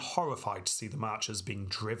 Johnson horrified to see the marchers being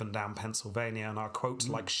driven down Pennsylvania, and I quote,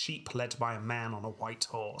 like sheep led by a man on a white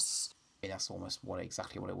horse. Yeah, that's almost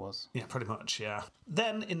exactly what it was. Yeah, pretty much, yeah.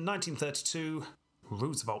 Then, in 1932,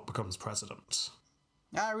 Roosevelt becomes president.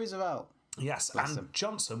 Roosevelt. Yes, and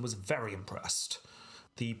Johnson was very impressed.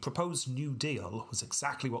 The proposed New Deal was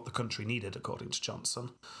exactly what the country needed, according to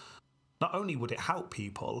Johnson. Not only would it help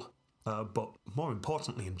people, but more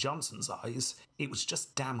importantly, in Johnson's eyes, it was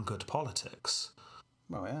just damn good politics.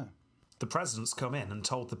 Oh, yeah. The president's come in and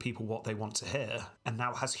told the people what they want to hear, and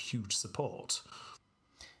now has huge support.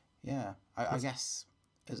 Yeah, I guess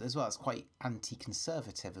as well, it's quite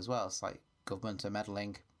anti-conservative as well. It's like government are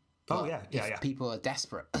meddling. Oh, yeah. People are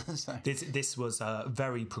desperate. So. This was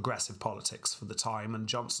very progressive politics for the time, and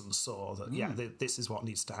Johnson saw that, this is what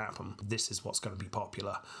needs to happen. This is what's going to be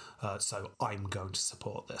popular, so I'm going to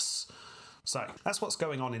support this. So that's what's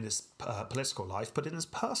going on in his political life, but in his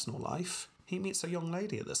personal life, he meets a young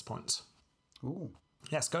lady at this point. Ooh.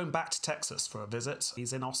 Yes, going back to Texas for a visit.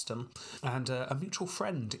 He's in Austin, and a mutual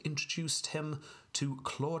friend introduced him to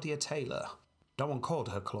Claudia Taylor. No one called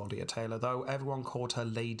her Claudia Taylor, though. Everyone called her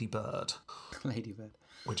Lady Bird. Lady Bird.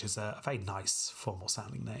 Which is a very nice,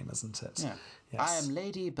 formal-sounding name, isn't it? Yeah. Yes. I am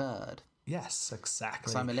Lady Bird. Yes,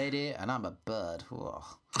 exactly. 'Cause I'm a lady and I'm a bird. Whoa.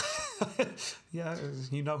 Yeah,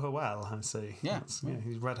 you know her well, I see. Yeah.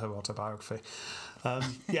 You read her autobiography.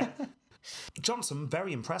 Yeah. Johnson,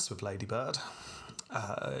 very impressed with Lady Bird.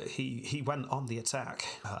 He went on the attack.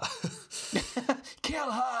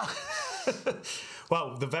 Kill her!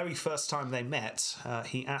 Well, the very first time they met,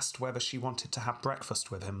 he asked whether she wanted to have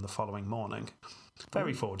breakfast with him the following morning.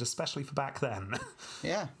 Very forward, especially for back then.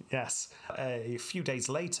 Yeah. Yes. A few days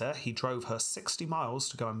later, he drove her 60 miles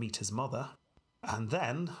to go and meet his mother, and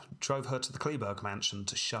then drove her to the Kleberg mansion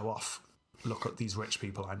to show off. Look at these rich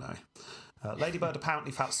people I know. Lady Bird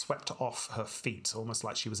apparently felt swept off her feet, almost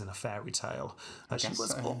like she was in a fairy tale. She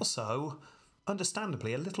was so, yeah. also,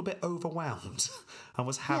 understandably, a little bit overwhelmed and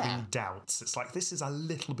was having doubts. It's like, this is a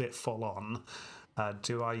little bit full on.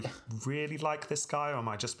 Do I really like this guy, or am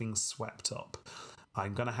I just being swept up?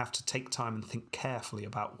 I'm going to have to take time and think carefully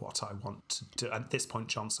about what I want to do. At this point,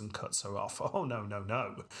 Johnson cuts her off. Oh, no, no,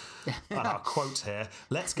 no. And I'll quote here,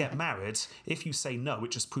 "Let's get married. If you say no,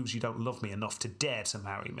 it just proves you don't love me enough to dare to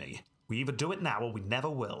marry me. We either do it now or we never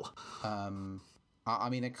will." I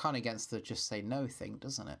mean, it kind of against the just say no thing,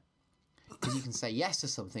 doesn't it? Because you can say yes to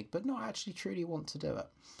something, but not actually truly want to do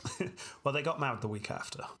it. Well, they got married the week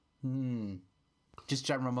after. Just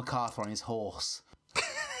General MacArthur on his horse.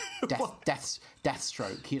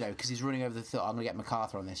 Deathstroke, because he's running over the thought, I'm going to get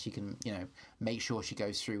MacArthur on this. You can, make sure she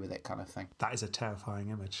goes through with it, kind of thing. That is a terrifying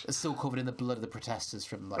image. It's still covered in the blood of the protesters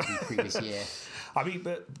from the previous year. I mean,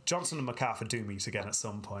 but Johnson and MacArthur do meet again at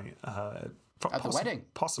some point. At the wedding.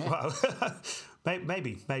 Possibly. Yeah. Well,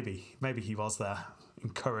 maybe he was there,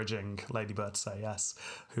 encouraging Lady Bird to say yes.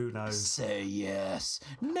 Who knows? Say yes.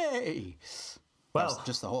 Nay. Well, that's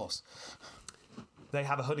just the horse. They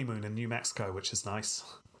have a honeymoon in New Mexico, which is nice.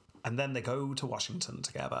 And then they go to Washington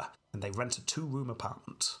together, and they rent a 2-room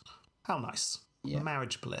apartment. How nice. Yeah.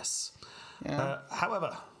 Marriage bliss. Yeah.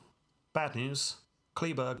 However, bad news.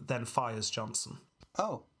 Kleberg then fires Johnson.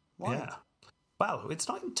 Oh, why? Yeah. Well, it's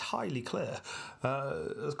not entirely clear.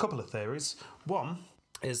 There's a couple of theories. One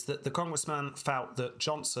is that the congressman felt that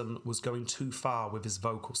Johnson was going too far with his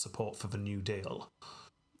vocal support for the New Deal.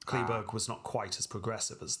 Kleberg was not quite as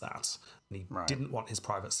progressive as that, and he didn't want his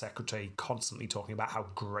private secretary constantly talking about how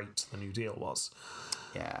great the New Deal was.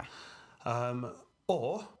 Yeah.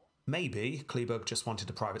 Or maybe Kleberg just wanted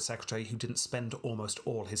a private secretary who didn't spend almost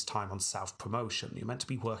all his time on self-promotion. You're meant to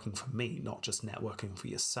be working for me, not just networking for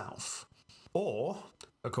yourself. Or,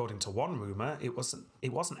 according to one rumour, it wasn't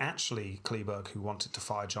actually Kleberg who wanted to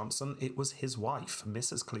fire Johnson, it was his wife,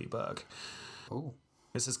 Mrs. Kleberg. Oh.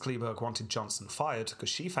 Mrs. Kleberg wanted Johnson fired because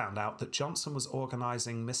she found out that Johnson was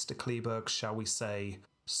organising Mr. Kleberg's, shall we say,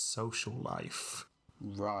 social life.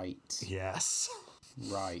 Right. Yes.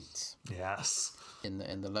 Right. Yes. In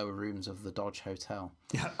the lower rooms of the Dodge Hotel.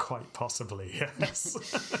 Yeah, quite possibly, yes.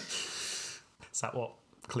 Is that what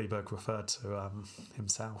Kleberg referred to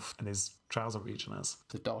himself in his trouser region as?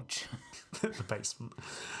 The Dodge. The basement.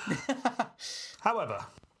 However,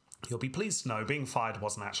 you'll be pleased to know being fired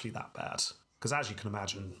wasn't actually that bad. Because as you can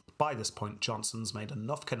imagine, by this point, Johnson's made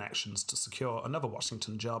enough connections to secure another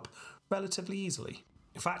Washington job relatively easily.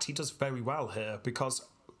 In fact, he does very well here because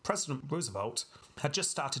President Roosevelt had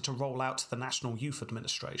just started to roll out the National Youth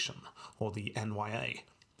Administration, or the NYA.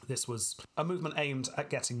 This was a movement aimed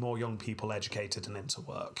at getting more young people educated and into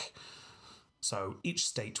work. So each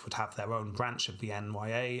state would have their own branch of the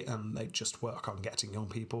NYA, and they'd just work on getting young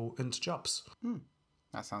people into jobs.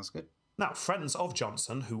 That sounds good. Now, friends of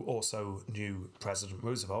Johnson, who also knew President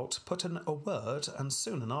Roosevelt, put in a word, and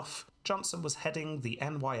soon enough, Johnson was heading the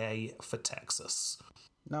NYA for Texas.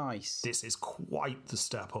 Nice. This is quite the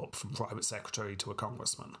step up from private secretary to a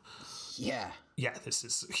congressman. Yeah. Yeah, this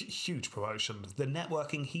is a huge promotion. The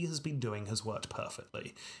networking he has been doing has worked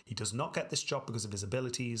perfectly. He does not get this job because of his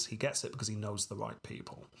abilities. He gets it because he knows the right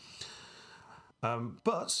people.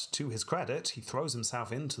 But, to his credit, he throws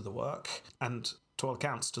himself into the work and, to all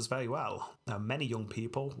accounts, does very well. Many young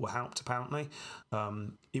people were helped, apparently.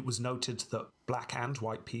 It was noted that black and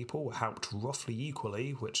white people were helped roughly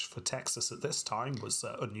equally, which for Texas at this time was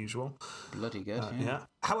unusual. Bloody good, Yeah.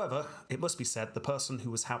 However, it must be said the person who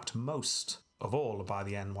was helped most of all by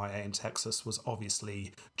the NYA in Texas was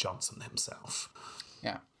obviously Johnson himself.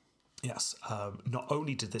 Yeah. Yes, not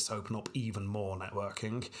only did this open up even more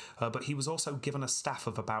networking, but he was also given a staff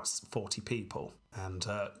of about 40 people, and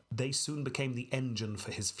they soon became the engine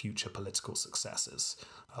for his future political successes.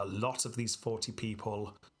 A lot of these 40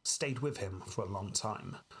 people stayed with him for a long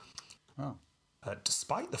time. Oh.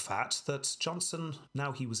 Despite the fact that Johnson,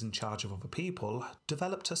 now he was in charge of other people,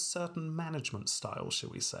 developed a certain management style, shall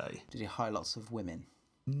we say. Did he hire lots of women?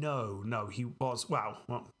 No, he was, well,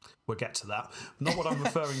 we'll get to that. Not what I'm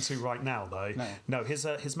referring to right now, though. No,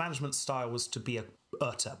 his management style was to be a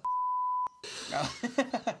utter.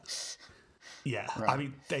 Yeah, right. I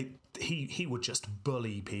mean, he would just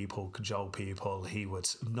bully people, cajole people. He would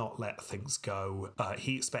not let things go.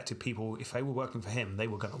 He expected people, if they were working for him, they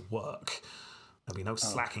were going to work. There'd be no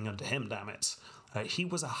slacking under him, damn it. He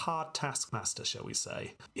was a hard taskmaster, shall we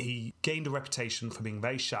say. He gained a reputation for being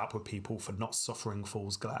very sharp with people, for not suffering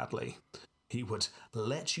fools gladly. He would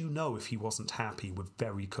let you know if he wasn't happy with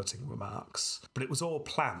very cutting remarks. But it was all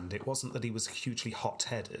planned. It wasn't that he was hugely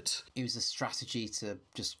hot-headed. It was a strategy to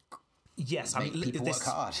just make people work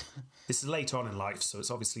hard. This is later on in life, so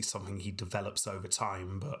it's obviously something he develops over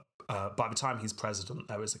time. But by the time he's president,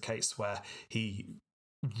 there is a case where he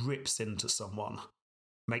rips into someone,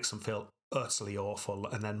 makes them feel utterly awful,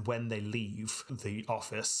 and then when they leave the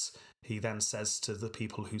office, he then says to the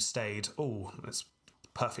people who stayed, "Oh, it's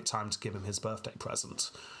perfect time to give him his birthday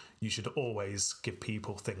present. You should always give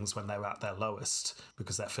people things when they're at their lowest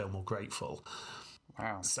because they feel more grateful."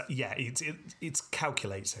 Wow. So yeah, it's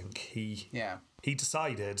calculating. He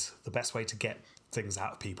decided the best way to get things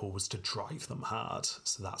out of people was to drive them hard,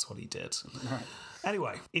 so that's what he did. Right.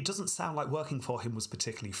 Anyway, it doesn't sound like working for him was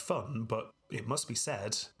particularly fun, but it must be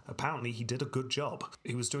said, apparently he did a good job.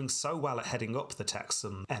 He was doing so well at heading up the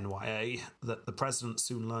Texan NYA that the president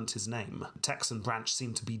soon learnt his name. The Texan branch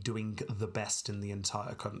seemed to be doing the best in the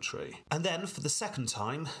entire country. And then, for the second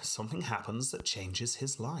time, something happens that changes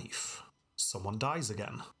his life. Someone dies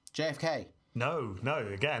again. JFK. No,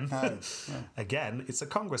 again. Oh, yeah. Again, it's a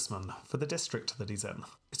congressman for the district that he's in.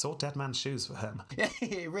 It's all dead man's shoes for him. Yeah,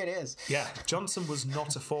 it really is. Yeah, Johnson was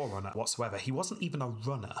not a forerunner whatsoever. He wasn't even a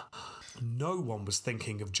runner. No one was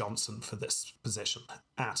thinking of Johnson for this position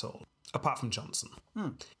at all, apart from Johnson.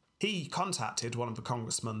 He contacted one of the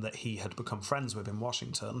congressmen that he had become friends with in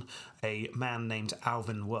Washington, a man named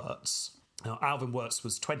Alvin Wirtz. Now, Alvin Wirtz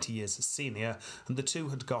was 20 years his senior, and the two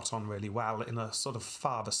had got on really well in a sort of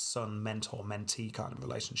father-son, mentor-mentee kind of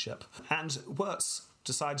relationship. And Wirtz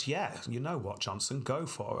decides, yeah, you know what, Johnson, go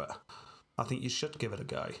for it. I think you should give it a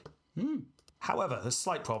go. However, there's a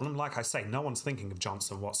slight problem. Like I say, no one's thinking of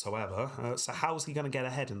Johnson whatsoever. So how's he going to get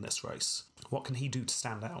ahead in this race? What can he do to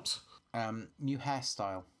stand out? New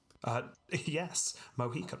hairstyle. Yes,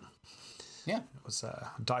 Mohican. Yeah. It was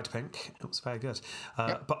dyed pink. It was very good.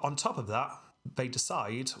 Yep. But on top of that, they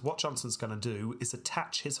decide what Johnson's going to do is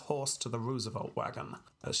attach his horse to the Roosevelt wagon.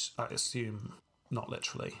 I assume not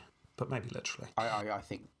literally, but maybe literally. I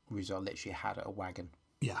think Roosevelt literally had a wagon.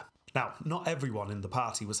 Yeah. Now, not everyone in the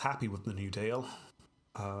party was happy with the New Deal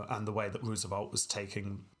and the way that Roosevelt was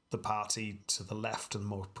taking the party to the left and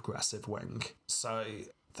more progressive wing. So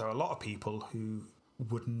there are a lot of people who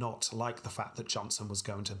would not like the fact that Johnson was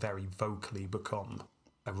going to very vocally become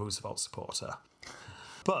a Roosevelt supporter.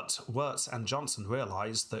 But Wirtz and Johnson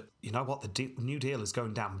realised that, you know what, the New Deal is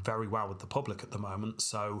going down very well with the public at the moment,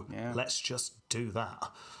 so let's just do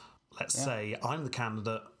that. Let's say I'm the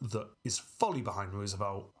candidate that is fully behind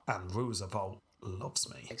Roosevelt, and Roosevelt loves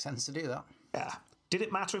me. Makes sense to do that. Yeah. Did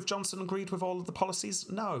it matter if Johnson agreed with all of the policies?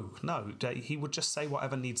 No. He would just say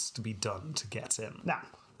whatever needs to be done to get in. Now,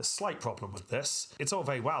 a slight problem with this. It's all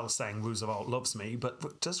very well saying Roosevelt loves me,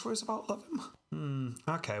 but does Roosevelt love him?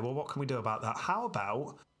 Okay, well, what can we do about that? How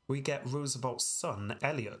about we get Roosevelt's son,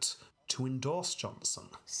 Elliot, to endorse Johnson?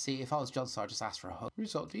 See, if I was Johnson, I'd just ask for a hug.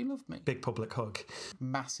 Roosevelt, do you love me? Big public hug.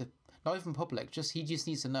 Massive. Not even public, he just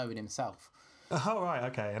needs to know it himself. Oh, right,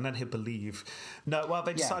 okay. And then he'd believe. No, well,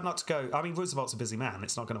 they decide not to go. I mean, Roosevelt's a busy man.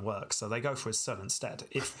 It's not going to work. So they go for his son instead.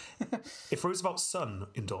 If Roosevelt's son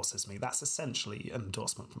endorses me, that's essentially an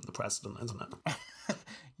endorsement from the president, isn't it?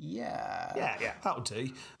 Yeah. Yeah, that'll do.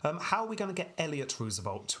 How are we going to get Elliot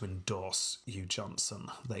Roosevelt to endorse you, Johnson,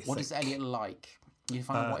 What does Elliot like? You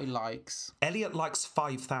find out what he likes. Elliot likes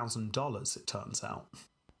 $5,000, it turns out.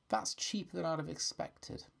 That's cheaper than I'd have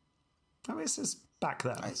expected. I mean, this is back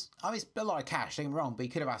then. It's a lot of cash, don't get me wrong, but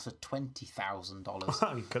you could have asked for $20,000.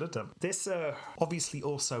 Oh, you could have done. This obviously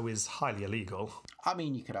also is highly illegal. I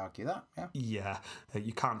mean, you could argue that, yeah. Yeah,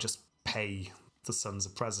 you can't just pay the sons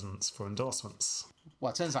of presidents for endorsements.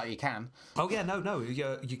 Well, it turns out you can. Oh, yeah, no,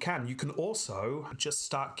 you can. You can also just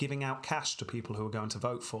start giving out cash to people who are going to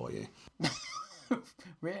vote for you.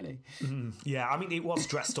 Really? Yeah, I mean, it was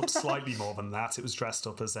dressed up slightly more than that. It was dressed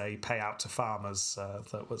up as a payout to farmers.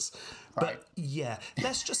 That was, Right. but yeah,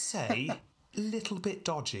 let's just say little bit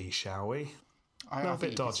dodgy, shall we? I A think bit you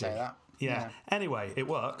could dodgy. say that. Yeah. Anyway, it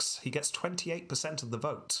works. He gets 28% of the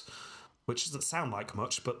vote, which doesn't sound like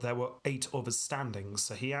much, but there were 8 others standing,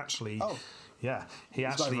 so he actually, Oh. yeah, he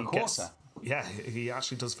got actually over a gets, quarter. yeah, he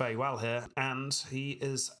actually does very well here, and he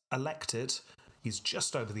is elected. He's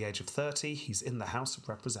just over the age of 30. He's in the House of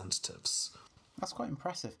Representatives. That's quite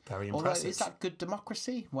impressive. Very Although, impressive. is that good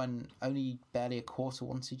democracy when only barely a quarter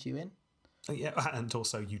wanted you in? Yeah, and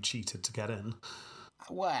also you cheated to get in.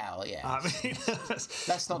 Well, yeah. I mean,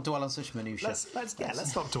 Let's not dwell on such minutiae.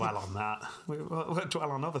 let's not dwell on that. We'll dwell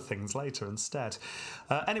on other things later instead.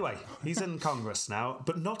 Anyway, he's in Congress now,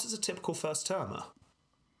 but not as a typical first-termer,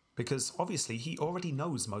 because obviously he already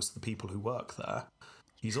knows most of the people who work there.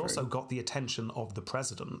 He's also got the attention of the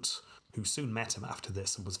president, who soon met him after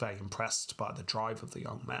this and was very impressed by the drive of the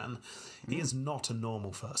young man. He is not a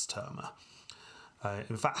normal first-termer.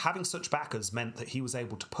 In fact, having such backers meant that he was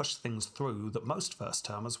able to push things through that most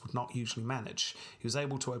first-termers would not usually manage. He was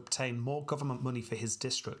able to obtain more government money for his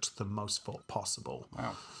district than most thought possible.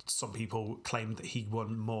 Wow. Some people claimed that he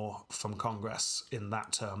won more from Congress in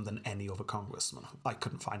that term than any other congressman. I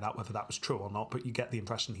couldn't find out whether that was true or not, but you get the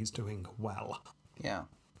impression he's doing well. Yeah.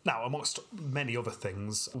 Now, amongst many other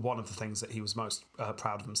things, one of the things that he was most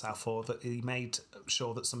proud of himself for, that he made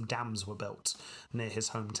sure that some dams were built near his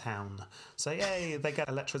hometown. So, yay, they get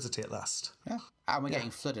electricity at last. Yeah. And we're getting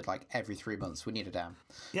flooded like every 3 months. We need a dam.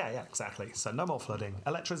 Yeah, exactly. So no more flooding.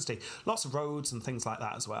 Electricity. Lots of roads and things like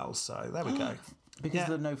that as well. So there we go. Because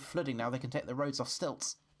there's no flooding now, they can take the roads off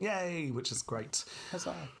stilts. Yay, which is great.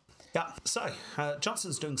 Huzzah. Yeah, so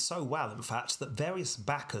Johnson's doing so well, in fact, that various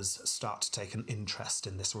backers start to take an interest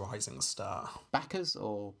in this rising star. Backers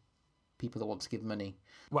or people that want to give money?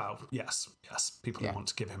 Well, yes, people Yeah. who want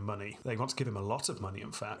to give him money. They want to give him a lot of money,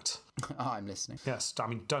 in fact. I'm listening. Yes, I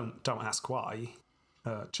mean, don't ask why.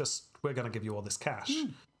 Just, we're going to give you all this cash.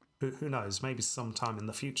 Who knows? Maybe sometime in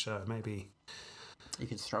the future, maybe... You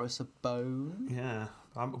could throw us a bone. Yeah,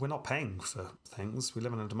 we're not paying for things. We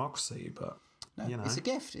live in a democracy, but... No, you know. it's a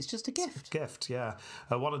gift. It's just a gift. Gift, yeah.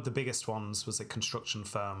 One of the biggest ones was a construction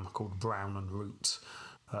firm called Brown and Root,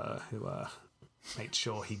 who made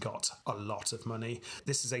sure he got a lot of money.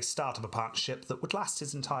 This is a start of a partnership that would last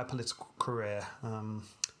his entire political career. And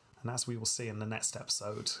as we will see in the next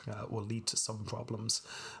episode, will lead to some problems.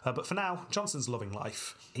 But for now, Johnson's loving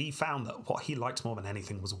life. He found that what he liked more than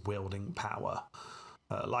anything was wielding power.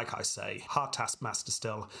 Like I say, hard taskmaster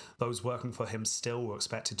still. Those working for him still were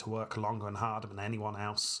expected to work longer and harder than anyone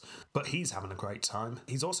else. But he's having a great time.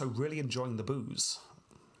 He's also really enjoying the booze,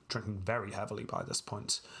 drinking very heavily by this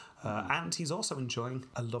point. And he's also enjoying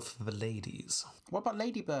a love for the ladies. What about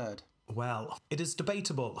Ladybird? Well, it is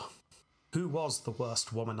debatable. Who was the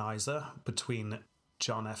worst womanizer between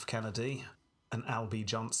John F. Kennedy and Al B.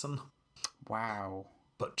 Johnson? Wow.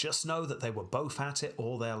 But just know that they were both at it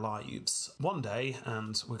all their lives. One day,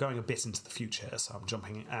 and we're going a bit into the future here, so I'm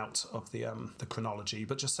jumping out of the chronology,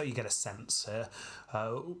 but just so you get a sense here,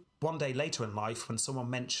 one day later in life, when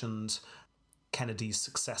someone mentioned Kennedy's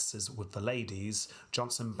successes with the ladies,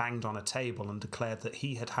 Johnson banged on a table and declared that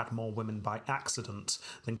he had had more women by accident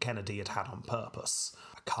than Kennedy had had on purpose.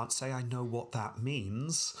 I can't say I know what that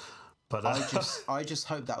means, but... I just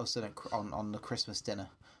hope that was on the Christmas dinner.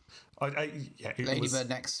 Yeah, it Ladybird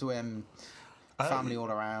next to him, family all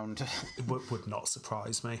around. would not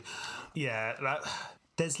surprise me. Yeah,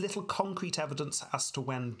 there's little concrete evidence as to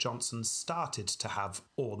when Johnson started to have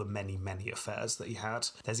all the many, many affairs that he had.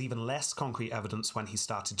 There's even less concrete evidence when he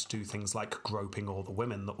started to do things like groping all the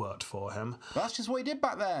women that worked for him. But that's just what he did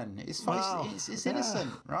back then. It's fine. Well, it's innocent,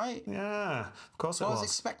 right? Yeah, of course it What was. was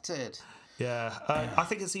expected. Yeah, I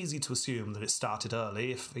think it's easy to assume that it started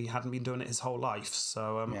early if he hadn't been doing it his whole life.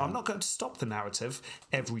 So I'm not going to stop the narrative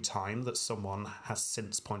every time that someone has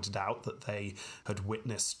since pointed out that they had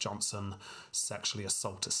witnessed Johnson sexually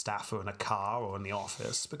assault a staffer in a car or in the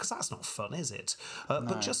office, because that's not fun, is it?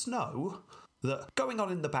 But just know that going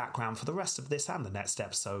on in the background for the rest of this and the next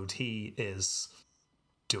episode, he is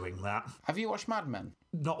doing that. Have you watched Mad Men?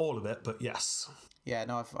 Not all of it, but yes. Yeah,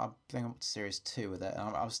 no, I think I'm up to series 2 with it,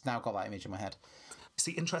 and I've now got that image in my head.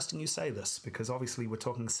 See, interesting you say this, because obviously we're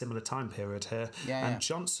talking a similar time period here. Yeah, and yeah.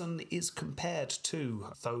 Johnson is compared to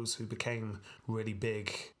those who became really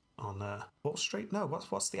big on Wall Street? No,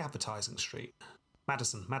 what's the advertising street?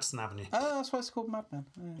 Madison Avenue. Oh, that's why it's called Mad Men.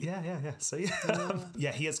 Yeah. Yeah. So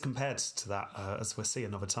yeah, he is compared to that, as we'll see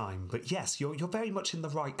another time. But yes, you're very much in the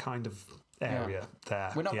right kind of area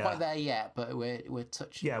there. We're not quite there yet, but we're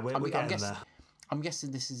touching. Yeah, we're getting there. I'm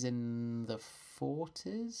guessing this is in the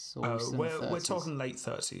 40s? Or We're talking late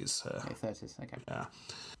 30s here. Late 30s, okay. Yeah.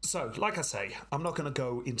 So, like I say, I'm not going to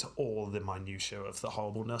go into all the minutiae of the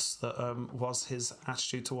horribleness that was his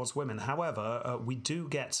attitude towards women. However, we do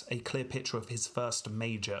get a clear picture of his first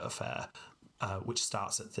major affair, which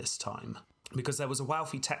starts at this time. Because there was a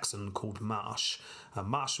wealthy Texan called Marsh.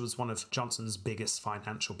 Marsh was one of Johnson's biggest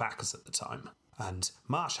financial backers at the time. And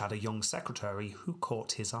Marsh had a young secretary who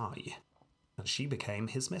caught his eye. And she became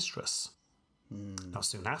his mistress. Now,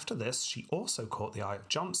 soon after this, she also caught the eye of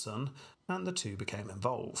Johnson, and the two became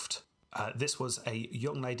involved. This was a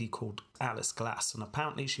young lady called Alice Glass, and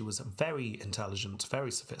apparently she was very intelligent,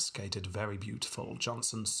 very sophisticated, very beautiful.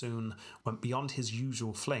 Johnson soon went beyond his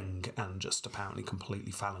usual fling and just apparently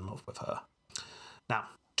completely fell in love with her. Now,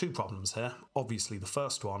 two problems here. Obviously, the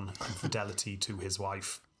first one, infidelity to his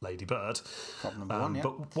wife, Lady Bird. Problem number one, yeah.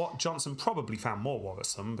 But what Johnson probably found more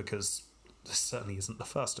worrisome, because this certainly isn't the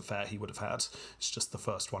first affair he would have had. It's just the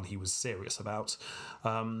first one he was serious about.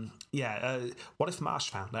 What if Marsh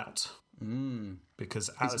found out? Because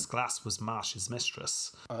Alice Glass was Marsh's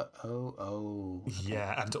mistress.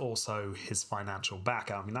 Yeah, and also his financial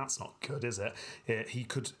backer. I mean, that's not good, is it? He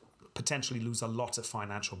could potentially lose a lot of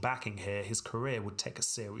financial backing here. His career would take a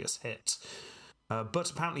serious hit. But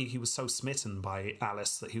apparently he was so smitten by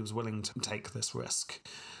Alice that he was willing to take this risk.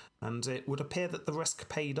 And it would appear that the risk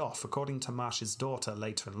paid off. According to Marsh's daughter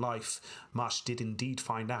later in life, Marsh did indeed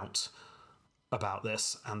find out about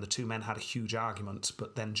this, and the two men had a huge argument,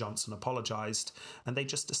 but then Johnson apologised, and they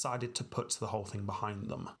just decided to put the whole thing behind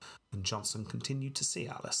them. And Johnson continued to see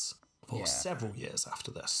Alice for several years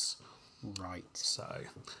after this. Right. So,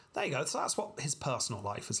 there you go. So that's what his personal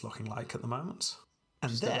life is looking like at the moment.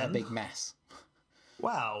 And Just then a big mess.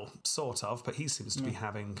 Well, sort of, but he seems to be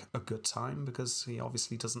having a good time because he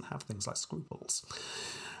obviously doesn't have things like scruples.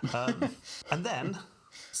 And then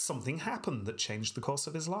something happened that changed the course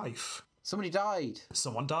of his life. Somebody died.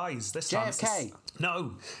 Someone dies. This time JFK.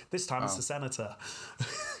 No, this time it's the senator.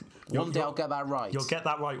 One day I'll get that right. You'll get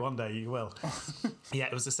that right one day, you will. Yeah,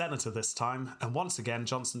 it was a senator this time, and once again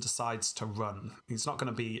Johnson decides to run. He's not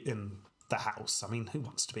going to be in the House. I mean, who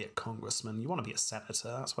wants to be a congressman? You want to be a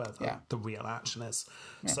senator. That's where the real action is.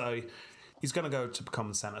 Yeah. So he's going to go to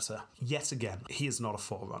become a senator. Yet again, he is not a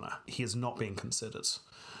forerunner. He is not being considered.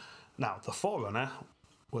 Now, the forerunner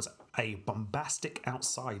was a bombastic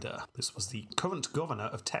outsider. This was the current governor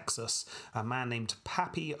of Texas, a man named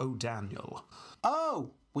Pappy O'Daniel.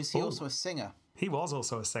 Oh, was he also a singer? He was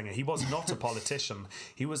also a singer. He was not a politician.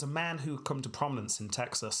 He was a man who had come to prominence in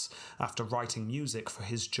Texas after writing music for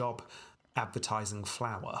his job advertising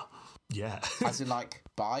flour. Yeah. As in, like,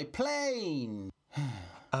 by plane.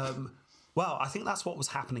 Well, I think that's what was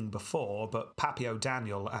happening before, but Pappy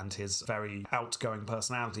O'Daniel and his very outgoing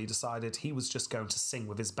personality decided he was just going to sing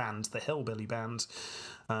with his band, the Hillbilly Band,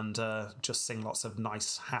 and just sing lots of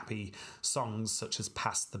nice, happy songs such as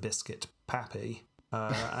Pass the Biscuit, Pappy.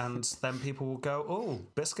 And then people will go, oh,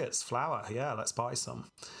 biscuits, flour, yeah, let's buy some.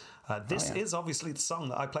 This is obviously the song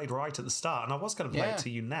that I played right at the start, and I was going to play it to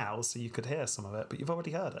you now so you could hear some of it, but you've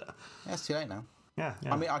already heard it. Yeah, it's too late now. Yeah.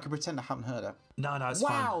 I mean, I could pretend I haven't heard it. No, it's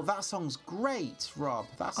fine. Wow, that song's great, Rob.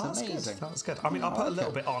 That's amazing. That's good. I mean, I'll put a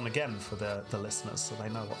little bit on again for the listeners so they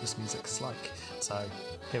know what this music is like. So,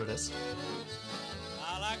 here it is.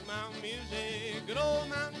 I like mountain music, good old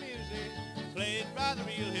mountain music, played by the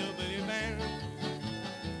real hillbilly band.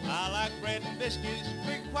 I like bread and biscuits,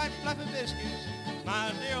 big white fluffy biscuits.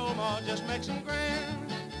 My dear old ma just makes them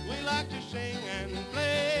grand. We like to sing and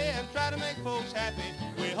play and try to make folks happy.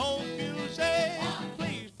 We hope you'll say,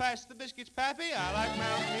 please pass the biscuits, Pappy. I like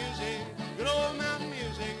mountain music, good old mountain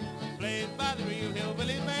music, played by the real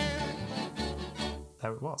hillbilly band.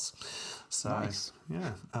 There it was. So, nice.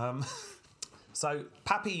 Yeah. So,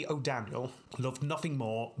 Pappy O'Daniel loved nothing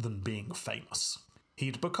more than being famous.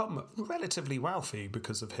 He'd become relatively wealthy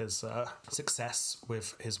because of his success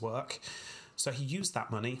with his work, so he used that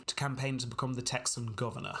money to campaign to become the Texan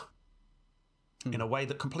governor in a way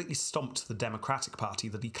that completely stumped the Democratic Party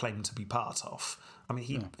that he claimed to be part of. I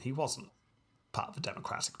mean, he wasn't part of the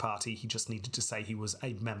Democratic Party, he just needed to say he was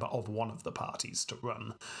a member of one of the parties to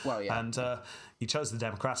run. Well, yeah. And he chose the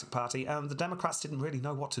Democratic Party, and the Democrats didn't really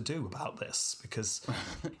know what to do about this because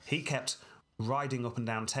he kept riding up and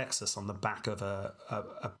down Texas on the back of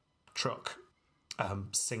a truck,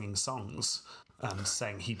 singing songs and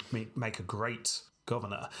saying he'd make a great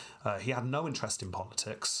governor. He had no interest in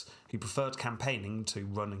politics. He preferred campaigning to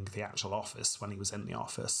running the actual office when he was in the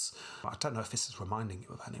office. I don't know if this is reminding you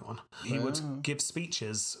of anyone. He would give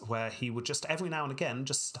speeches where he would just every now and again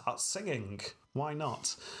just start singing. Why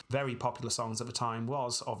not? Very popular songs at the time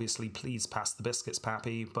was obviously Please Pass the Biscuits,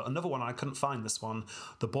 Pappy, but another one, I couldn't find this one,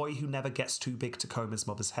 The Boy Who Never Gets Too Big to Comb His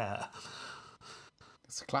Mother's Hair.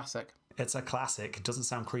 It's a classic. It's a classic. It doesn't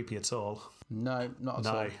sound creepy at all. No, not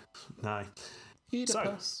at all. No.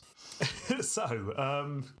 Oedipus.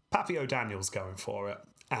 So, Pappy O'Daniel's going for it,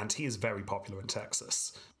 and he is very popular in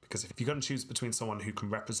Texas. Because if you're going to choose between someone who can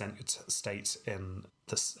represent your state in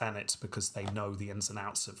the Senate because they know the ins and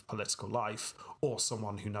outs of political life, or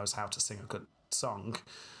someone who knows how to sing a good song,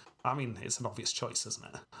 I mean, it's an obvious choice, isn't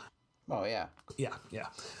it? Oh, yeah. Yeah.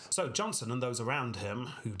 So Johnson and those around him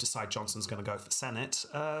who decide Johnson's going to go for Senate,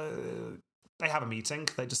 they have a meeting.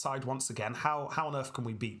 They decide once again, how on earth can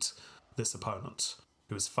we beat this opponent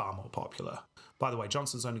who is far more popular? By the way,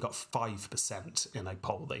 Johnson's only got 5% in a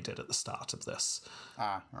poll they did at the start of this.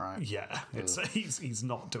 Ah, right. Yeah, he's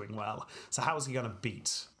not doing well. So how is he going to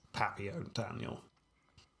beat Pappy O'Daniel?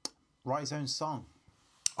 Write his own song.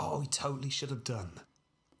 Oh, he totally should have done.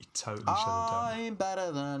 I'm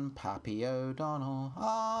better than Pappy O'Donnell.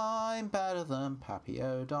 I'm better than Pappy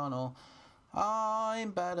O'Donnell.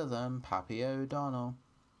 I'm better than Pappy O'Donnell.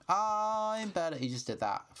 I'm better. He just did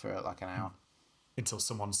that for like an hour. Until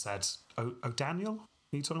someone said, O'Daniel?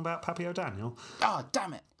 Are you talking about Pappy O'Daniel? Oh,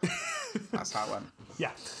 damn it. That's how it went.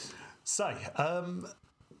 Yeah. So,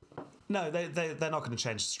 no, they're not going to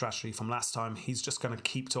change the strategy from last time. He's just going to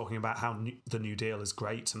keep talking about how the New Deal is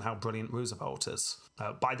great and how brilliant Roosevelt is.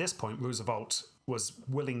 By this point, Roosevelt was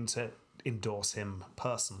willing to endorse him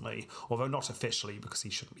personally, although not officially because he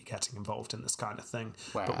shouldn't be getting involved in this kind of thing.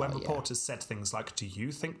 Well, but when reporters said things like, do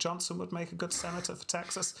you think Johnson would make a good senator for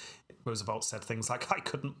Texas? Roosevelt said things like, I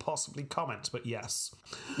couldn't possibly comment, but yes.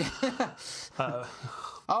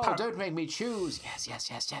 Don't make me choose. Yes.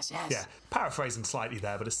 Yeah, paraphrasing slightly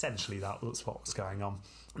there, but essentially that was what was going on.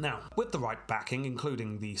 Now, with the right backing,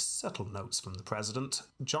 including the subtle notes from the president,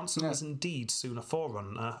 Johnson was indeed soon a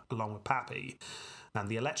forerunner along with Pappy, and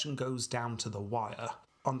the election goes down to the wire.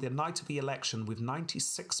 On the night of the election, with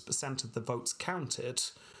 96% of the votes counted,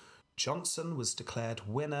 Johnson was declared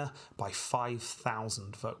winner by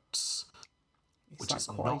 5,000 votes, which is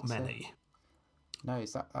not many. No,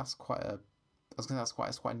 that's quite a... I was going to say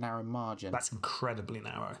that's quite a narrow margin. That's incredibly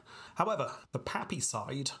narrow. However, the Pappy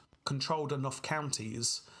side controlled enough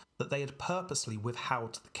counties that they had purposely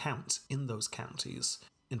withheld the count in those counties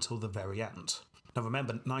until the very end. Now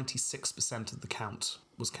remember, 96% of the count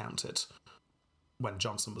was counted when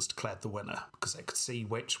Johnson was declared the winner because they could see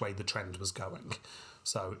which way the trend was going.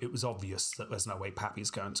 So it was obvious that there's no way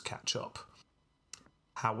Pappy's going to catch up.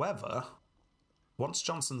 However, once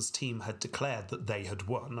Johnson's team had declared that they had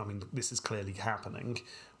won, I mean, this is clearly happening,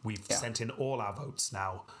 we've sent in all our votes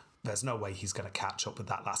now, there's no way he's going to catch up with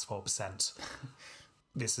that last 4%.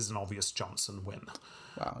 This is an obvious Johnson win.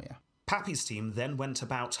 Wow, yeah. Pappy's team then went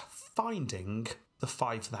about finding the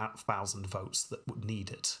 5,000 votes that were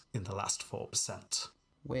needed in the last 4%.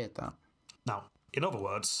 Weird, that. Now, in other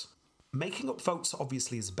words, making up votes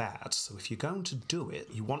obviously is bad, so if you're going to do it,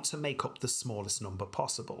 you want to make up the smallest number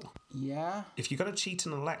possible. Yeah? If you're going to cheat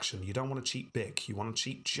an election, you don't want to cheat big, you want to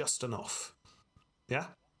cheat just enough. Yeah?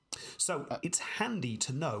 So it's handy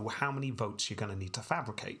to know how many votes you're going to need to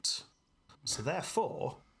fabricate. So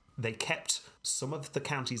therefore, they kept some of the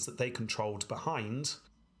counties that they controlled behind,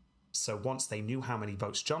 so once they knew how many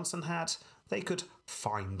votes Johnson had, they could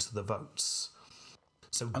find the votes.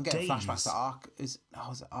 So I'm getting flashbacks to is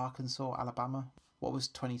it Arkansas, Alabama? What was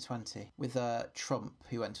 2020? With Trump,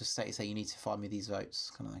 who went to a state and said, you need to find me these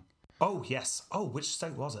votes, kind of thing. Oh, yes. Oh, which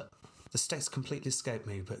state was it? The states completely escaped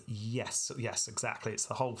me, but yes, exactly. It's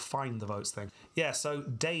the whole find the votes thing. Yeah, so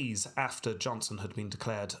days after Johnson had been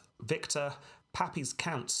declared victor, Pappy's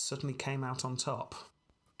count suddenly came out on top.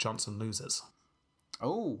 Johnson loses.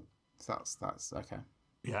 Oh, that's okay.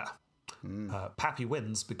 Yeah. Pappy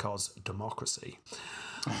wins because democracy.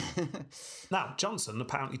 Now, Johnson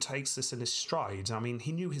apparently takes this in his stride. I mean,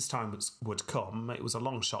 he knew his time would come. It was a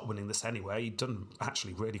long shot winning this anyway. He'd done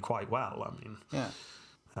actually really quite well. I mean,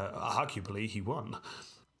 arguably he won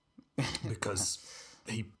because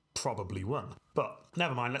he probably won. But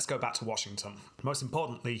never mind, let's go back to Washington. Most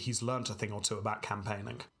importantly, he's learnt a thing or two about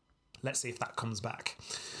campaigning. Let's see if that comes back.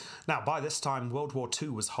 Now, by this time, World War II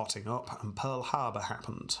was hotting up and Pearl Harbor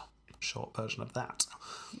happened. Short version of that.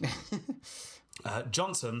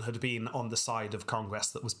 Johnson had been on the side of Congress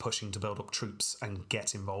that was pushing to build up troops and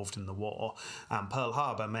get involved in the war, and Pearl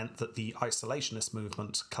Harbor meant that the isolationist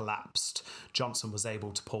movement collapsed. Johnson was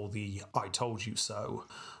able to pull the "I told you so,"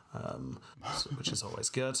 which is always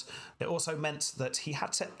good. It also meant that he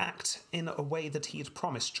had to act in a way that he had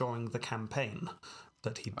promised during the campaign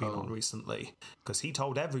that he'd been on recently, because he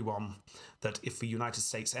told everyone that if the United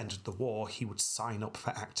States entered the war, he would sign up for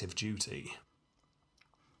active duty.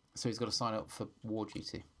 So he's got to sign up for war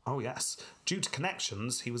duty. Oh, yes. Due to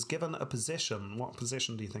connections, he was given a position. What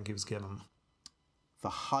position do you think he was given? The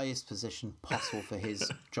highest position possible for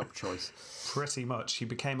his job choice. Pretty much. He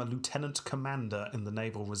became a lieutenant commander in the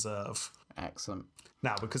Naval Reserve. Excellent.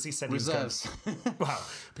 Now, because he said Reserves.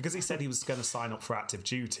 because he said he was going to sign up for active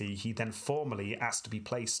duty, he then formally asked to be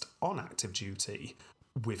placed on active duty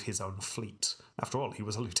with his own fleet. After all, he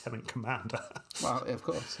was a lieutenant commander. Well, of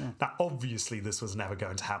course, yeah. Now, obviously, this was never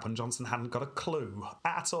going to happen. Johnson hadn't got a clue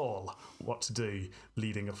at all what to do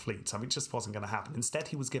leading a fleet. I mean, it just wasn't going to happen. Instead,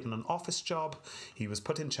 he was given an office job. He was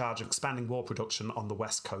put in charge of expanding war production on the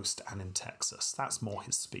West Coast and in Texas. That's more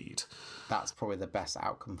his speed. That's probably the best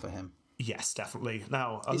outcome for him. Yes, definitely.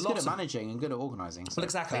 Now, he's good at managing and good at organising. So well,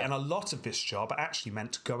 exactly. And a lot of this job actually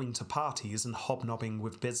meant going to parties and hobnobbing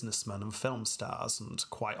with businessmen and film stars, and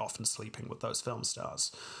quite often sleeping with those film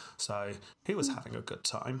stars. So he was having a good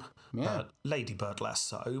time. Yeah. Lady Bird less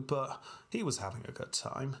so, but he was having a good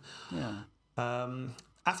time. Yeah.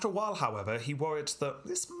 After a while, however, he worried that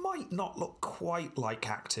this might not look quite like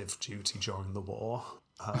active duty during the war.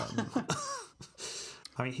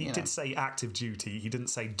 I mean, he did say active duty. He didn't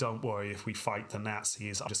say, don't worry, if we fight the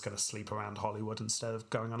Nazis, I'm just going to sleep around Hollywood instead of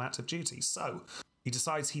going on active duty. So he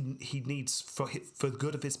decides he needs, for the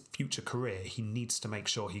good of his future career, he needs to make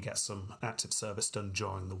sure he gets some active service done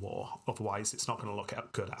during the war. Otherwise, it's not going to look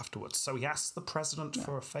good afterwards. So he asks the president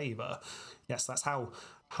for a favour. Yes, that's how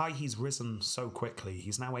high he's risen so quickly.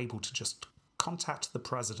 He's now able to just contact the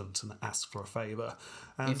president and ask for a favour.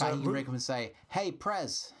 In fact, you ring him and say, hey,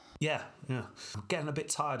 Prez. Yeah. I'm getting a bit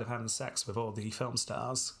tired of having sex with all the film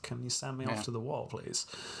stars. Can you send me off to the war, please?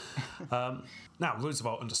 Now,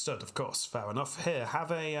 Roosevelt understood, of course. Fair enough. Here,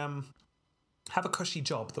 have a cushy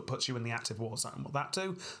job that puts you in the active war zone. Will that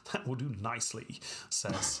do? That will do nicely,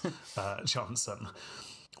 says Johnson.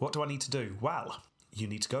 What do I need to do? Well, you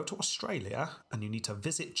need to go to Australia and you need to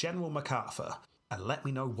visit General MacArthur and let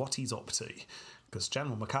me know what he's up to. Because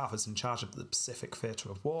General MacArthur's in charge of the Pacific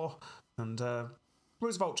Theatre of War, and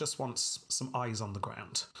Roosevelt just wants some eyes on the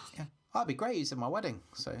ground. Yeah, that'd be great. He's at my wedding.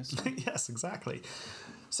 So yes, exactly.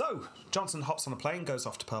 So Johnson hops on a plane, goes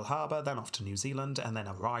off to Pearl Harbor, then off to New Zealand, and then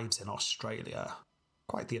arrives in Australia.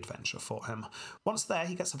 Quite the adventure for him. Once there,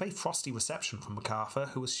 he gets a very frosty reception from MacArthur,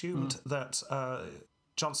 who assumed that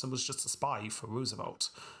Johnson was just a spy for Roosevelt,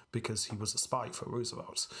 because he was a spy for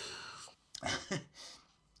Roosevelt.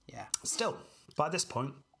 Yeah. Still, by this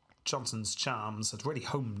point, Johnson's charms had really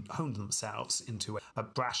honed themselves into a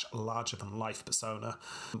brash, larger-than-life persona.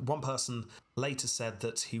 One person later said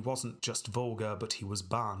that he wasn't just vulgar, but he was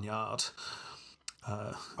barnyard.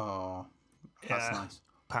 That's nice.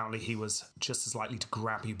 Apparently he was just as likely to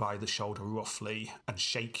grab you by the shoulder roughly and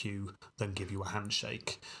shake you than give you a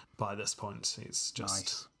handshake by this point. It's just...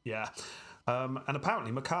 Nice. Yeah. And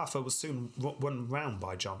apparently MacArthur was soon run round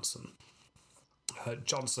by Johnson.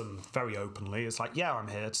 Johnson very openly is like, yeah, I'm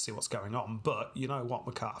here to see what's going on, but you know what,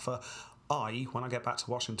 MacArthur, when I get back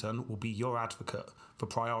to Washington, will be your advocate for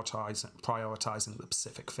prioritising the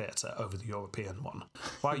Pacific Theatre over the European one.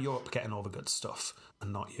 Why are Europe getting all the good stuff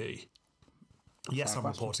and not you? Yes, I'm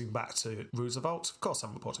reporting back to Roosevelt. Of course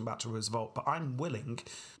I'm reporting back to Roosevelt, but I'm willing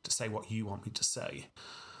to say what you want me to say.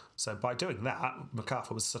 So by doing that,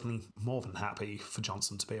 MacArthur was suddenly more than happy for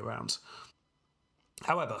Johnson to be around.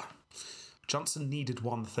 However, Johnson needed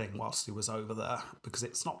one thing whilst he was over there, because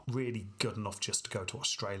it's not really good enough just to go to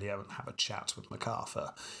Australia and have a chat with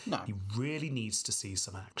MacArthur. No. He really needs to see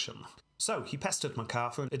some action. So he pestered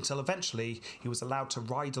MacArthur until eventually he was allowed to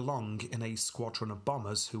ride along in a squadron of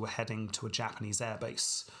bombers who were heading to a Japanese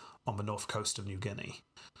airbase on the north coast of New Guinea.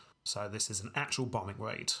 So this is an actual bombing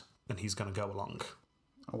raid, and he's going to go along.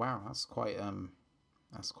 Oh, wow, that's quite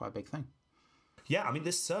a big thing. Yeah, I mean,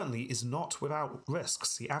 this certainly is not without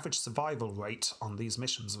risks. The average survival rate on these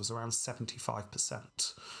missions was around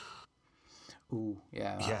 75%. Ooh,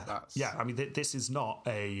 yeah. That's... Yeah, I mean, this is not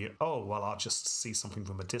I'll just see something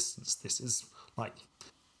from a distance. This is,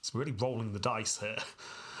 it's really rolling the dice here.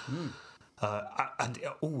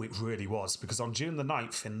 It really was, because on June the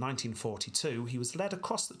 9th in 1942, he was led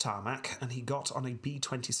across the tarmac and he got on a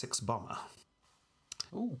B-26 bomber.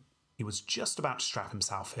 Ooh. He was just about to strap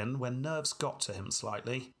himself in when nerves got to him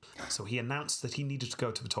slightly, so he announced that he needed to go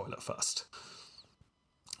to the toilet first.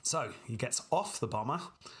 So he gets off the bomber,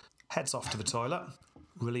 heads off to the toilet,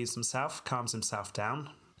 relieves himself, calms himself down.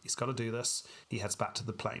 He's got to do this. He heads back to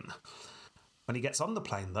the plane. When he gets on the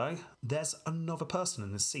plane, though, there's another person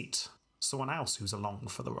in his seat. Someone else who's along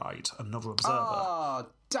for the ride, another observer. Oh,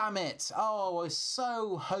 damn it. Oh, I was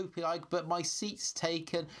so hoping but my seat's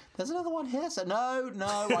taken. There's another one here. So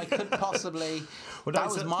no, I couldn't possibly. Well, that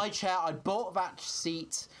was my chair. I bought that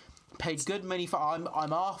seat, paid good money for I'm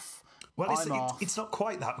off. Well, off. It's not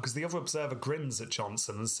quite that, because the other observer grins at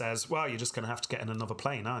Johnson and says, well, you're just going to have to get in another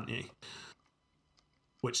plane, aren't you?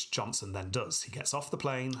 Which Johnson then does. He gets off the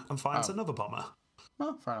plane and finds another bomber.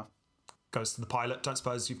 Oh, fair enough. Goes to the pilot, don't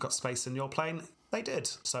suppose you've got space in your plane? They did,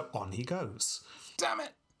 so on he goes. Damn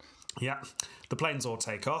it! Yeah, the planes all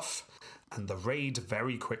take off, and the raid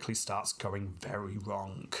very quickly starts going very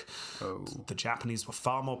wrong. Oh. The Japanese were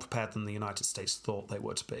far more prepared than the United States thought they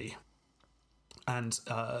would be. And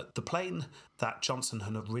the plane that Johnson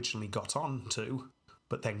had originally got on to,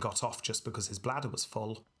 but then got off just because his bladder was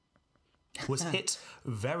full, was hit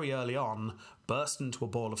very early on, burst into a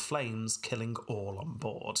ball of flames, killing all on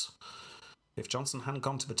board. If Johnson hadn't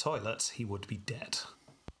gone to the toilet, he would be dead.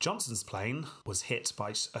 Johnson's plane was hit by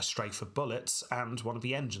a strafe of bullets and one of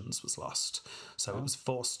the engines was lost. So it was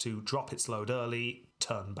forced to drop its load early,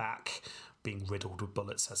 turn back, being riddled with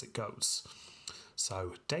bullets as it goes.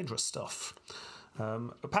 So, dangerous stuff.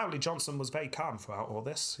 Apparently Johnson was very calm throughout all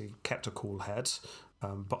this. He kept a cool head.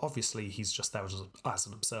 But obviously he's just there as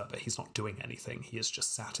an observer. He's not doing anything. He is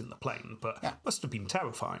just sat in the plane. But must have been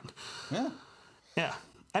terrifying. Yeah.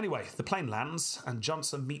 Anyway, the plane lands and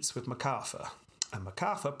Johnson meets with MacArthur. And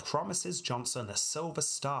MacArthur promises Johnson a Silver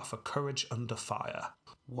Star for courage under fire.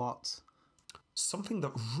 What? Something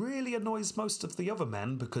that really annoys most of the other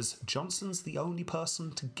men because Johnson's the only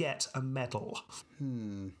person to get a medal.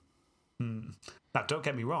 Now, don't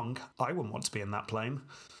get me wrong. I wouldn't want to be in that plane.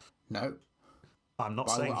 No. I'm not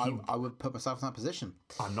saying I would put myself in that position.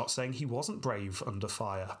 I'm not saying he wasn't brave under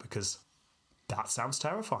fire, because that sounds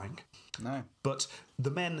terrifying. No. But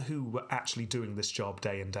the men who were actually doing this job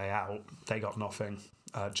day in, day out, they got nothing.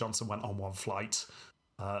 Johnson went on one flight.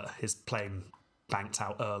 His plane banked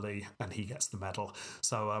out early, and he gets the medal.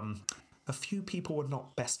 So a few people were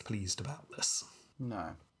not best pleased about this.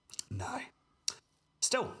 No.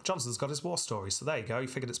 Still, Johnson's got his war story, so there you go. He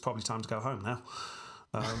figured it's probably time to go home now.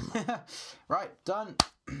 Right, done.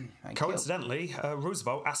 Coincidentally,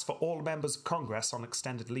 Roosevelt asked for all members of Congress on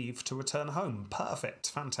extended leave to return home. Perfect.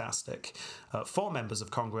 Fantastic. 4 members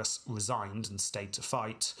of Congress resigned and stayed to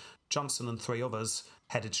fight. Johnson and 3 others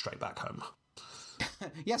headed straight back home.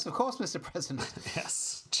 Yes, of course, Mr. President.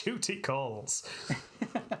 Yes, duty calls.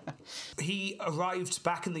 He arrived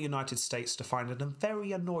back in the United States to find a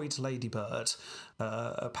very annoyed Lady Bird.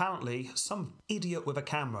 Apparently, some idiot with a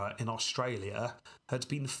camera in Australia had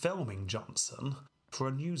been filming Johnson for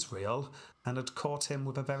a newsreel and had caught him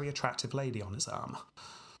with a very attractive lady on his arm.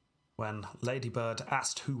 When Lady Bird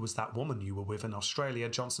asked who was that woman you were with in Australia,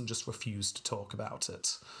 Johnson just refused to talk about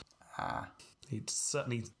it. He'd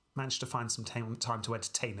certainly managed to find some time to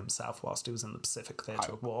entertain himself whilst he was in the Pacific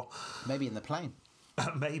Theatre of War. Maybe in the plane.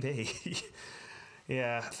 Maybe.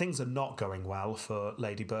 Yeah, things are not going well for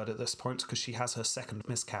Lady Bird at this point because she has her second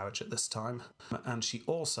miscarriage at this time. And she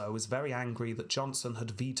also is very angry that Johnson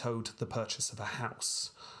had vetoed the purchase of a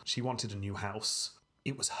house. She wanted a new house.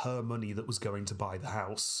 It was her money that was going to buy the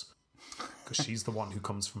house because she's the one who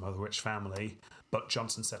comes from a rich family. But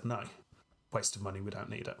Johnson said, no, waste of money, we don't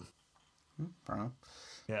need it. Fair enough.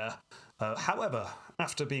 Yeah. However,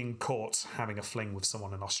 after being caught having a fling with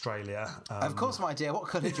someone in Australia... of course, my dear. What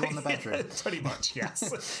colour do you want in the bedroom? Yeah, pretty much,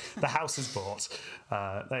 yes. The house is bought.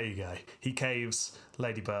 There you go. He caves.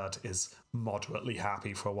 Lady Bird is moderately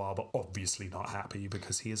happy for a while, but obviously not happy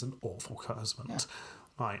because he is an awful husband. Yeah.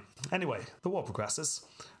 Right. Anyway, the war progresses.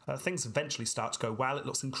 Things eventually start to go well. It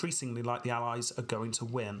looks increasingly like the Allies are going to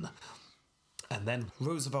win. And then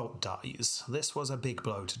Roosevelt dies. This was a big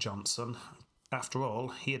blow to Johnson. After all,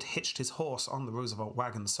 he had hitched his horse on the Roosevelt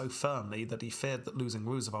wagon so firmly that he feared that losing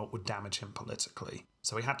Roosevelt would damage him politically.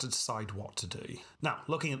 So he had to decide what to do. Now,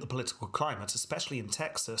 looking at the political climate, especially in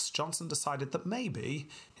Texas, Johnson decided that maybe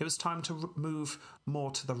it was time to move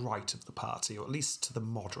more to the right of the party, or at least to the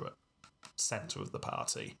moderate centre of the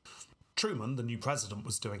party. Truman, the new president,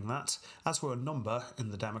 was doing that, as were a number in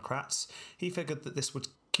the Democrats. He figured that this would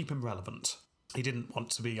keep him relevant. He didn't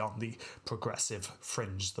want to be on the progressive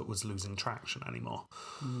fringe that was losing traction anymore.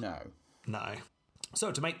 No.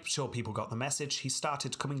 So, to make sure people got the message, he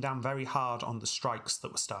started coming down very hard on the strikes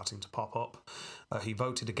that were starting to pop up. He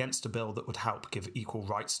voted against a bill that would help give equal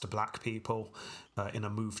rights to black people in a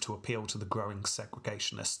move to appeal to the growing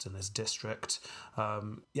segregationists in his district.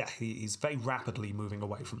 He's very rapidly moving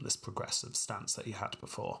away from this progressive stance that he had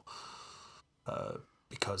before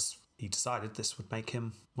because he decided this would make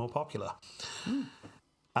him more popular.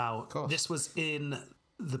 Now, this was in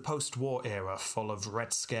the post-war era full of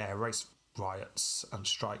Red Scare, race riots and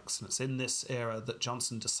strikes, and it's in this era that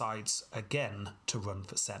Johnson decides again to run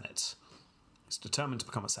for Senate. He's determined to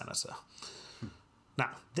become a senator.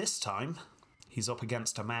 Now, this time, he's up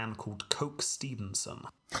against a man called Coke Stevenson.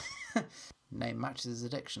 Name matches his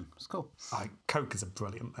addiction. It's cool. Coke is a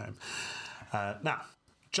brilliant name. Now,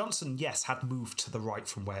 Johnson, yes, had moved to the right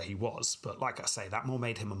from where he was, but like I say, that more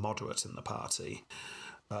made him a moderate in the party.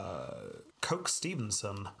 Coke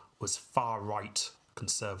Stevenson was far-right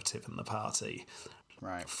conservative in the party.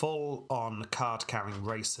 Right. Full-on card-carrying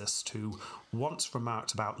racist who once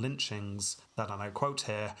remarked about lynchings that, and I quote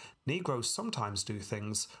here, "Negroes sometimes do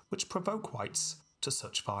things which provoke whites to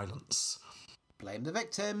such violence." Blame the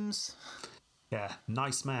victims. Yeah,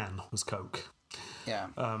 nice man was Coke. Yeah.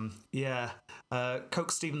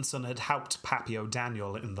 Coke Stevenson had helped Pappy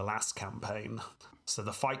O'Daniel in the last campaign, so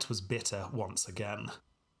the fight was bitter once again.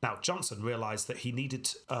 Now, Johnson realised that he needed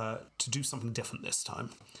to do something different this time.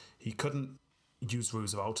 He couldn't use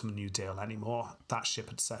Roosevelt and the New Deal anymore. That ship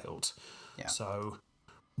had sailed. Yeah. So,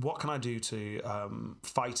 what can I do to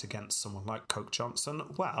fight against someone like Coke Johnson?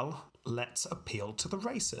 Well, let's appeal to the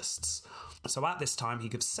racists. So at this time, he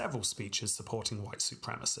gives several speeches supporting white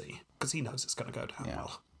supremacy, because he knows it's going to go down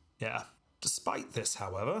well. Yeah. Despite this,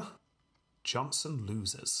 however, Johnson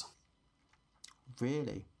loses.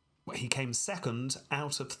 Really? He came second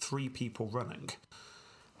out of 3 people running.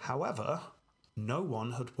 However, no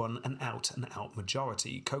one had won an out-and-out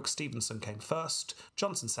majority. Coke Stevenson came first,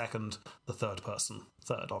 Johnson second, the third person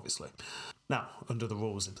third, obviously. Now, under the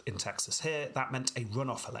rules in Texas here, that meant a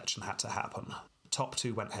runoff election had to happen. The top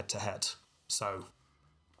 2 went head-to-head. So,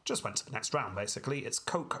 just went to the next round, basically. It's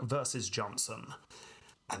Coke versus Johnson.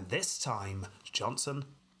 And this time, Johnson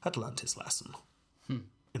had learnt his lesson.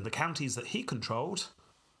 In the counties that he controlled,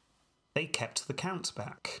 they kept the count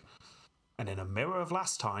back. And in a mirror of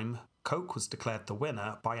last time, Coke was declared the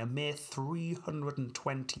winner by a mere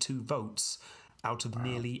 322 votes out of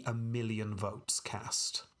nearly 1 million votes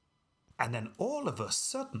cast. And then all of a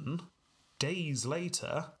sudden, days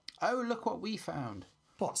later... Oh, look what we found.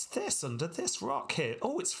 What's this under this rock here?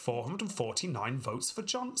 Oh, it's 449 votes for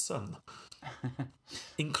Johnson.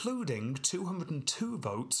 Including 202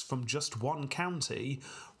 votes from just one county,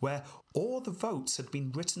 where all the votes had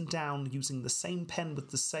been written down using the same pen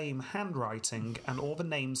with the same handwriting, and all the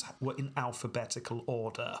names were in alphabetical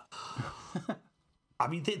order. I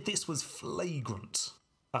mean, this was flagrant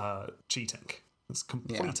cheating. It's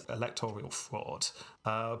complete electoral fraud.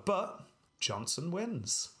 But Johnson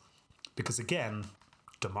wins. Because again,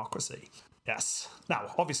 democracy. Yes.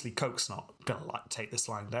 Now, obviously, Coke's not going to take this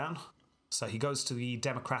lying down. So he goes to the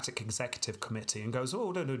Democratic Executive Committee and goes,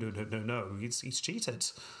 oh, no, he's cheated.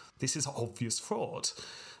 This is obvious fraud.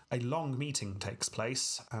 A long meeting takes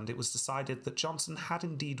place, and it was decided that Johnson had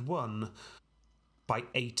indeed won by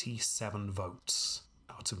 87 votes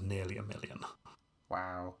out of nearly 1 million.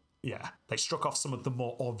 Wow. Yeah, they struck off some of the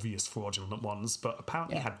more obvious fraudulent ones, but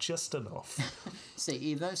apparently had just enough. See,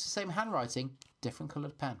 even though it's the same handwriting, different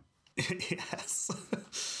coloured pen. Yes.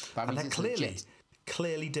 That And means they're it's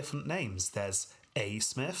clearly different names. There's A.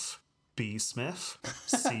 Smith, B. Smith,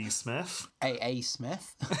 C. Smith. A.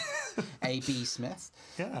 Smith. A.B. Smith.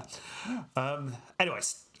 Yeah.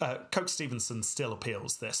 Anyways, Coke Stevenson still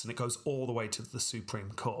appeals this, and it goes all the way to the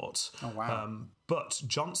Supreme Court. Oh, wow. But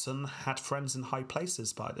Johnson had friends in high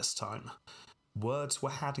places by this time. Words were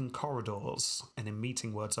had in corridors and in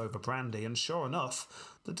meeting words over brandy, and sure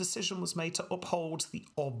enough, the decision was made to uphold the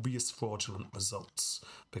obvious fraudulent results.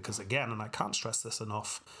 Because again, and I can't stress this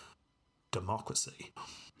enough, democracy.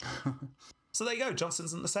 So there you go,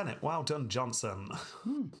 Johnson's in the Senate. Well done, Johnson.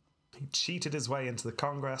 He cheated his way into the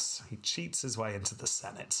Congress. He cheats his way into the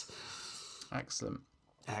Senate. Excellent.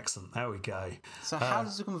 Excellent. There we go. So how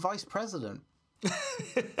does he become vice president?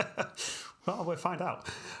 Well, we'll find out.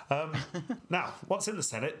 Now, once in the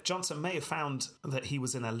Senate, Johnson may have found that he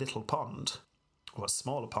was in a little pond, or a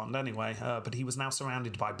smaller pond anyway, but he was now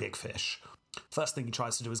surrounded by big fish. First thing he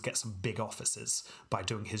tries to do is get some big offices by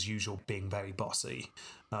doing his usual being very bossy,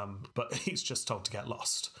 but he's just told to get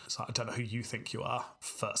lost. So I don't know who you think you are,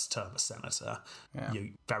 first term senator,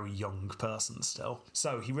 you very young person still.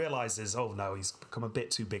 So he realises, oh no, he's become a bit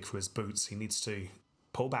too big for his boots. He needs to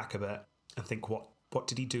pull back a bit and think what what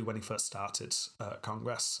did he do when he first started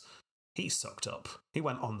Congress? He sucked up. He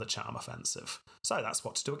went on the charm offensive. So that's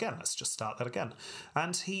what to do again. Let's just start that again.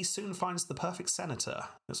 And he soon finds the perfect senator.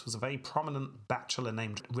 This was a very prominent bachelor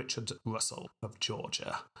named Richard Russell of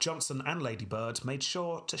Georgia. Johnson and Lady Bird made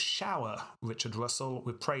sure to shower Richard Russell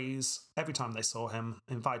with praise every time they saw him,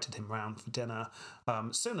 invited him round for dinner.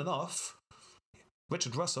 Soon enough,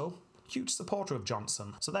 Richard Russell, huge supporter of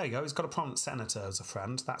Johnson. So there you go, he's got a prominent senator as a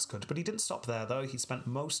friend, that's good. But he didn't stop there though, he spent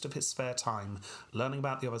most of his spare time learning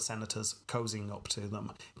about the other senators, cozying up to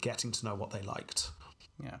them, getting to know what they liked.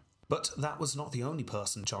 Yeah. But that was not the only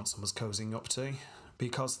person Johnson was cozying up to,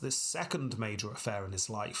 because this second major affair in his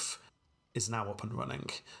life is now up and running.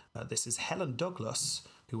 This is Helen Douglas,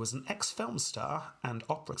 who was an ex-film star and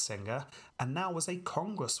opera singer, and now was a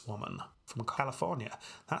congresswoman from California.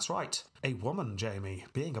 That's right, a woman, Jamie,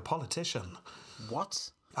 being a politician.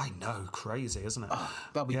 What? I know, crazy, isn't it? Oh,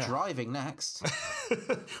 they'll be driving next.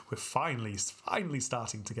 We're finally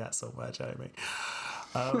starting to get somewhere, Jamie.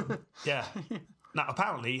 Yeah. Now,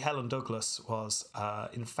 apparently, Helen Douglas was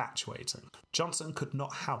infatuating. Johnson could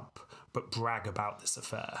not help but brag about this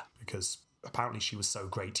affair because apparently she was so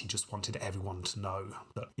great he just wanted everyone to know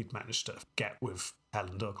that he'd managed to get with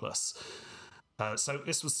Helen Douglas. So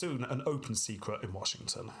this was soon an open secret in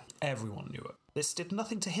Washington. Everyone knew it. This did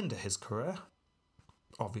nothing to hinder his career,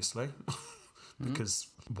 obviously, because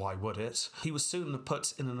why would it? He was soon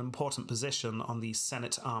put in an important position on the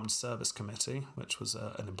Senate Armed Service Committee, which was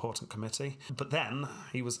an important committee. But then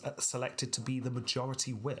he was selected to be the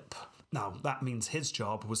majority whip. Now, that means his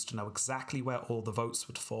job was to know exactly where all the votes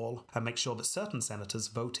would fall and make sure that certain senators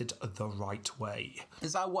voted the right way.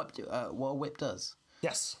 Is that what a whip does?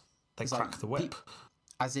 Yes, they It's crack like the whip.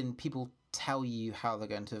 As in, people tell you how they're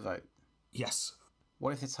going to vote. Yes.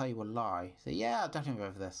 What if they tell you a lie? So, yeah, I'll definitely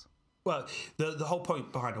vote for this. Well, the whole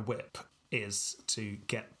point behind a whip is to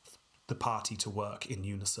get the party to work in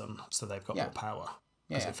unison so they've got more power.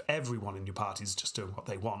 Because if everyone in your party is just doing what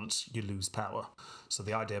they want, you lose power. So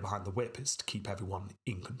the idea behind the whip is to keep everyone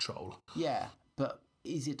in control. Yeah, but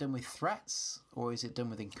is it done with threats or is it done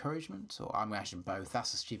with encouragement? Or I'm imagining both.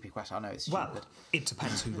 That's a stupid question. I know it's stupid. Well, it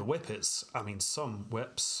depends who the whip is. I mean, some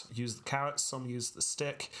whips use the carrots, some use the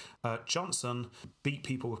stick. Johnson beat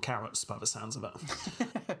people with carrots by the sounds of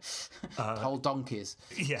it. Whole donkeys.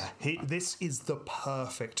 Yeah, this is the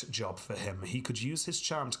perfect job for him. He could use his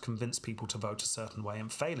charm to convince people to vote a certain way,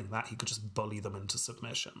 and failing that, he could just bully them into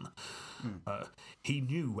submission. He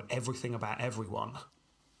knew everything about everyone,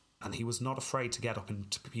 and he was not afraid to get up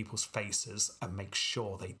into people's faces and make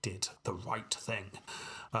sure they did the right thing.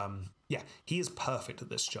 Yeah, he is perfect at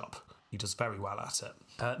this job. He does very well at it.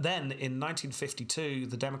 Then, in 1952,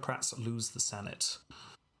 the Democrats lose the Senate,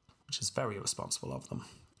 which is very irresponsible of them.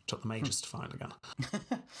 Took them ages to find again.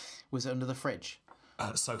 Was it under the fridge?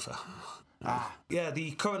 Sofa. Yeah,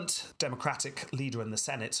 the current Democratic leader in the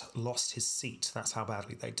Senate lost his seat. That's how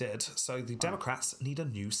badly they did. So the Democrats need a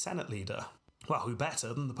new Senate leader. Well, who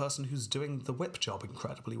better than the person who's doing the whip job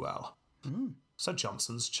incredibly well? So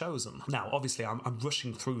Johnson's chosen. Now, obviously, I'm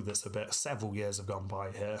rushing through this a bit. Several years have gone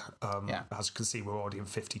by here. As you can see, we're already in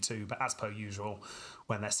 52. But as per usual,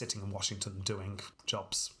 when they're sitting in Washington doing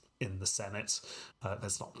jobs in the Senate,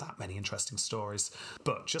 there's not that many interesting stories.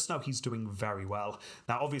 But just know he's doing very well.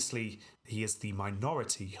 Now, obviously, he is the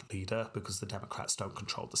minority leader because the Democrats don't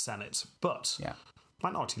control the Senate. But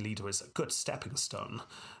minority leader is a good stepping stone.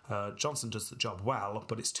 Johnson does the job well,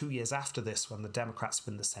 but it's 2 years after this, when the Democrats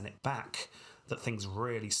win the Senate back, that things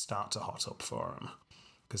really start to hot up for him.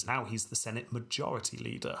 Because now he's the Senate majority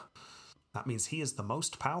leader. That means he is the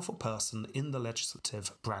most powerful person in the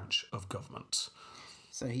legislative branch of government.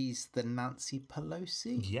 So he's the Nancy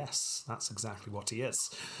Pelosi? Yes, that's exactly what he is.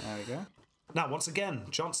 There we go. Now, once again,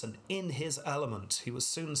 Johnson, in his element, he was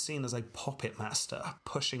soon seen as a puppet master,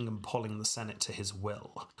 pushing and pulling the Senate to his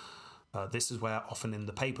will. This is where, often in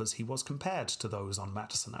the papers, he was compared to those on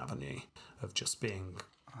Madison Avenue, of just being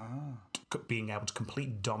able to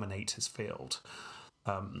completely dominate his field.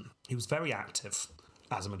 He was very active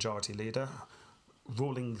as a majority leader,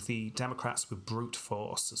 ruling the Democrats with brute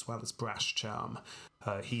force as well as brash charm.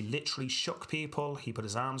 He literally shook people, he put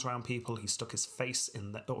his arms around people, he stuck his face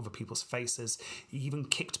in other people's faces, he even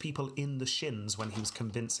kicked people in the shins when he was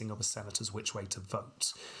convincing other senators which way to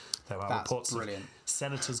vote. There are reports of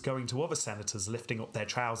senators going to other senators, lifting up their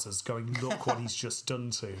trousers, going, look what he's just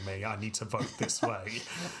done to me, I need to vote this way.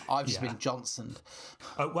 I've just been Johnsoned.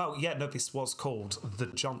 Oh, well, yeah, no, this was called the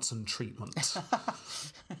Johnson treatment.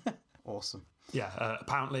 Awesome. Yeah,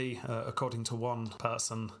 apparently, according to one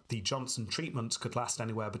person, the Johnson treatment could last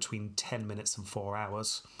anywhere between 10 minutes and 4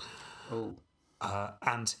 hours. Oh.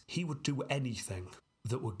 and he would do anything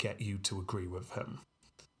that would get you to agree with him.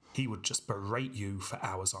 He would just berate you for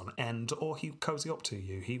hours on end, or he'd cozy up to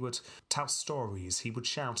you. He would tell stories. He would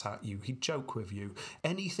shout at you. He'd joke with you.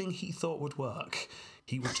 Anything he thought would work,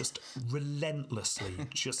 he would just relentlessly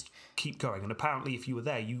just keep going. And apparently, if you were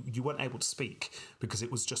there, you weren't able to speak because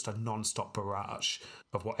it was just a non-stop barrage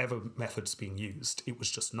of whatever method's being used. It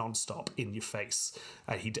was just non-stop in your face.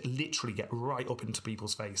 And he'd literally get right up into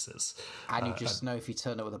people's faces. And you just know if you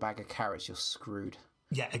turn up with a bag of carrots, you're screwed.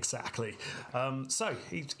 Yeah, exactly. So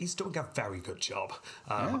he's doing a very good job.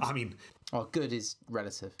 I mean... Well, good is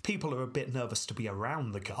relative. People are a bit nervous to be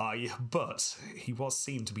around the guy, but he was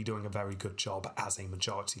seen to be doing a very good job as a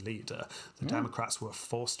majority leader. The Democrats were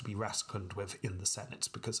forced to be reckoned with in the Senate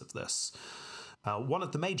because of this. One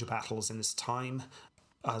of the major battles in his time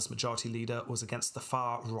as majority leader was against the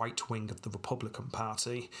far right wing of the Republican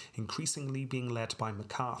Party, increasingly being led by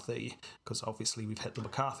McCarthy, because obviously we've hit the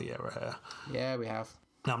McCarthy era here. Yeah, we have.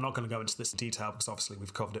 Now, I'm not going to go into this in detail because obviously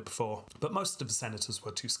we've covered it before, but most of the senators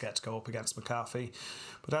were too scared to go up against McCarthy.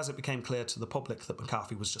 But as it became clear to the public that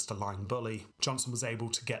McCarthy was just a lying bully, Johnson was able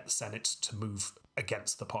to get the Senate to move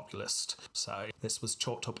against the populist. So this was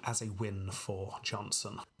chalked up as a win for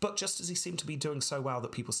Johnson. But just as he seemed to be doing so well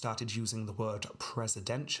that people started using the word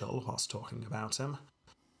presidential whilst talking about him,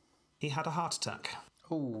 he had a heart attack.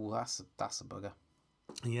 Oh, that's a bugger.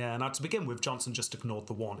 Yeah, now to begin with, Johnson just ignored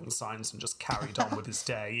the warning signs and just carried on with his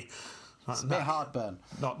day. It's a bit heartburn.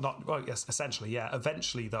 Well, yes, essentially, yeah.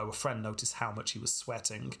 Eventually, though, a friend noticed how much he was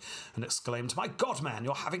sweating and exclaimed, "My God, man,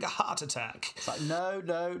 you're having a heart attack." It's like,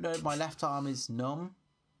 no, my left arm is numb.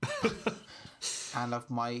 And if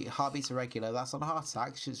my heartbeat's irregular, that's not a heart attack.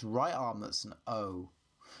 It's just right arm that's an O.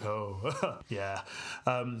 Oh, yeah.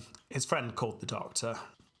 His friend called the doctor.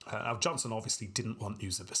 Now, Johnson obviously didn't want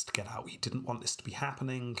news of this to get out. He didn't want this to be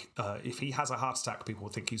happening. If he has a heart attack, people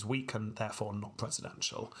will think he's weak and therefore not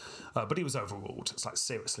presidential. But he was overruled. It's like,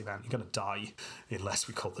 seriously, man, you're going to die unless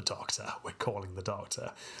we call the doctor. We're calling the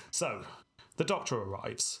doctor. So, the doctor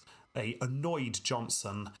arrives. A annoyed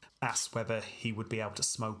Johnson asks whether he would be able to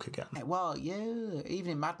smoke again. Well, yeah,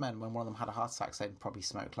 even in Mad Men, when one of them had a heart attack, they'd probably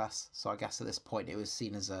smoke less. So I guess at this point it was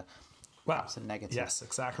seen as perhaps a negative. Yes,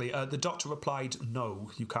 exactly. The doctor replied,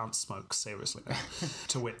 "No, you can't smoke, seriously."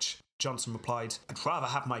 To which Johnson replied, "I'd rather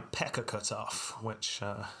have my pecker cut off," which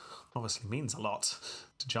obviously means a lot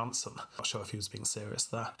to Johnson. Not sure if he was being serious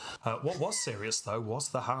there. What was serious, though, was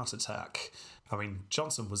the heart attack. I mean,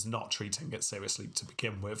 Johnson was not treating it seriously to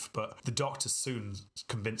begin with, but the doctor soon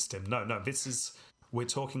convinced him, no, we're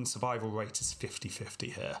talking survival rate is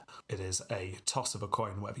 50-50 here. It is a toss of a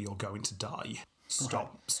coin whether you're going to die.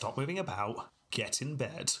 Stop moving about. Get in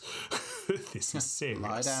bed. This is serious.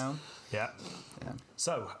 Lie down. Yeah.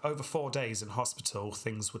 So, over 4 days in hospital,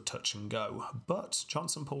 things would touch and go. But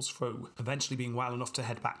Johnson pulls through, eventually being well enough to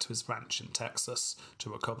head back to his ranch in Texas to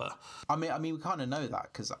recover. I mean, we kind of know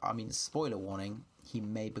that because, spoiler warning, he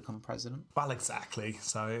may become president. Well, exactly.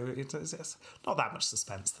 So, it's not that much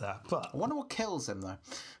suspense there. But I wonder what kills him, though.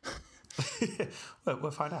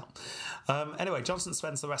 We'll find out. Anyway, Johnson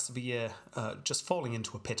spends the rest of the year just falling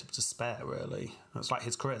into a pit of despair, really. It's like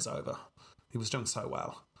his career's over. He was doing so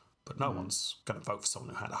well. But no one's going to vote for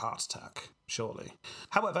someone who had a heart attack, surely.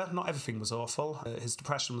 However, not everything was awful. His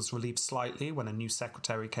depression was relieved slightly when a new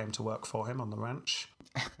secretary came to work for him on the ranch.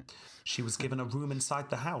 She was given a room inside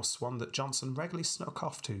the house, one that Johnson regularly snuck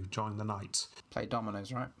off to during the night. Play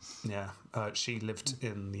dominoes, right? Yeah. She lived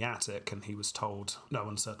in the attic, and he was told, no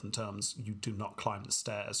uncertain terms, "You do not climb the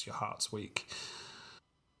stairs, your heart's weak."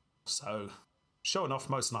 So, sure enough,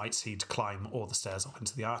 most nights he'd climb all the stairs up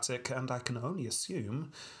into the attic, and I can only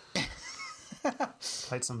assume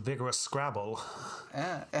played some vigorous Scrabble.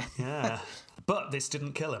 Yeah. But this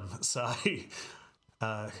didn't kill him, so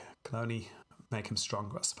can only make him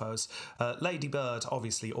stronger, I suppose. Lady Bird,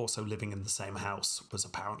 obviously also living in the same house, was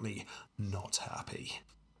apparently not happy,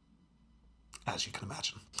 as you can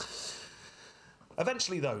imagine.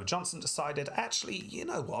 Eventually, though, Johnson decided, actually, you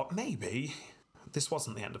know what, maybe this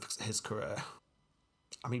wasn't the end of his career.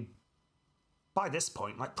 I mean, by this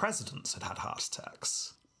point, presidents had heart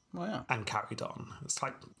attacks. Well, yeah. And carried on. It's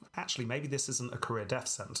like, actually, maybe this isn't a career death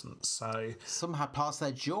sentence, so... Some had passed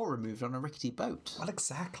their jaw removed on a rickety boat. Well,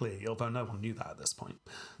 exactly, although no one knew that at this point.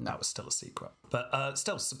 No. That was still a secret. But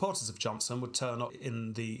still, supporters of Johnson would turn up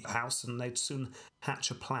in the House and they'd soon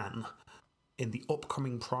hatch a plan in the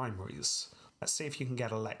upcoming primaries. Let's see if you can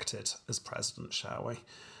get elected as president, shall we?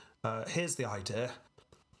 Here's the idea.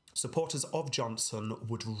 Supporters of Johnson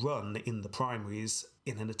would run in the primaries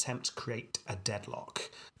in an attempt to create a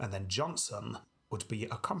deadlock, and then Johnson would be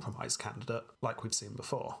a compromise candidate like we've seen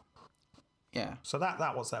before. Yeah. So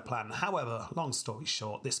that was their plan. However, long story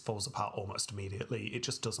short, this falls apart almost immediately. It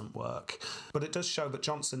just doesn't work. But it does show that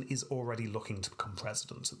Johnson is already looking to become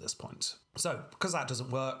president at this point. So, because that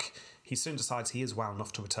doesn't work, he soon decides he is well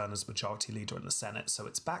enough to return as majority leader in the Senate, so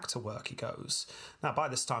it's back to work he goes. Now, by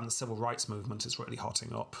this time, the civil rights movement is really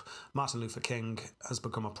hotting up. Martin Luther King has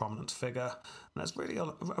become a prominent figure, and there's really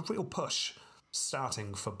a real push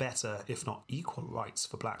starting for better, if not equal, rights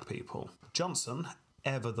for black people. Johnson,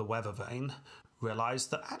 ever the weather vane, realised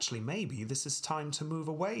that actually maybe this is time to move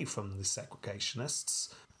away from the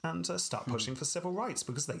segregationists and start pushing for civil rights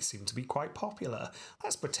because they seem to be quite popular.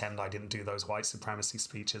 Let's pretend I didn't do those white supremacy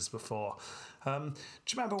speeches before. Do you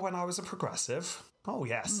remember when I was a progressive? Oh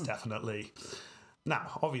yes, definitely.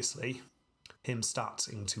 Now, obviously, him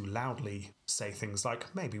starting to loudly say things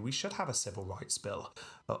like maybe we should have a civil rights bill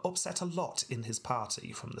upset a lot in his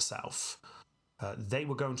party from the South. They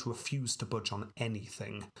were going to refuse to budge on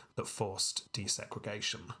anything that forced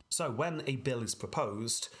desegregation. So when a bill is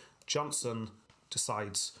proposed, Johnson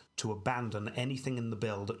decides to abandon anything in the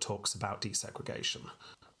bill that talks about desegregation.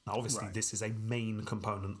 Now, obviously, this is a main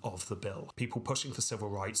component of the bill. People pushing for civil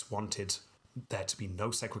rights wanted there to be no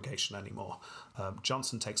segregation anymore.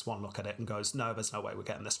 Johnson takes one look at it and goes, no, there's no way we're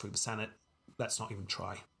getting this through the Senate. Let's not even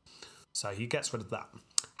try. So he gets rid of that.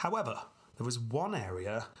 However, there is one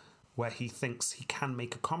area where he thinks he can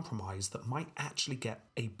make a compromise that might actually get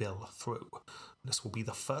a bill through. This will be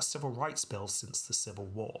the first civil rights bill since the Civil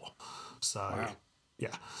War. So,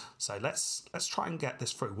 yeah. So let's try and get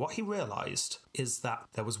this through. What he realised is that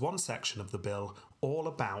there was one section of the bill all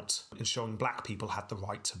about ensuring black people had the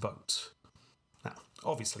right to vote. Now,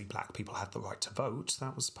 obviously, black people had the right to vote.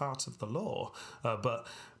 That was part of the law. But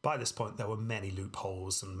by this point, there were many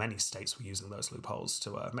loopholes, and many states were using those loopholes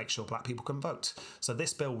to make sure black people can vote. So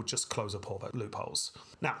this bill would just close up all the loopholes.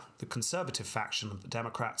 Now, the conservative faction of the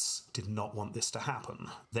Democrats did not want this to happen.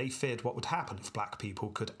 They feared what would happen if black people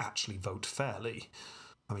could actually vote fairly.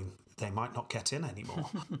 I mean, they might not get in anymore.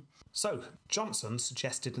 So Johnson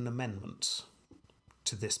suggested an amendment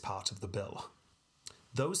to this part of the bill.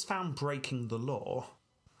 Those found breaking the law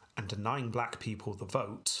and denying black people the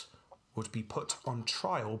vote would be put on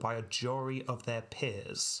trial by a jury of their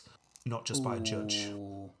peers, not just by a judge.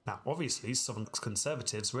 Now, obviously, Southern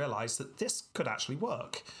conservatives realised that this could actually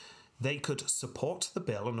work. They could support the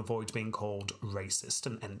bill and avoid being called racist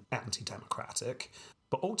and anti-democratic,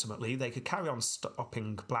 but ultimately they could carry on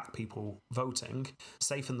stopping black people voting,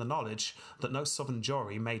 safe in the knowledge that no Southern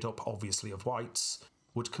jury, made up obviously of whites,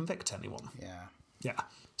 would convict anyone. Yeah.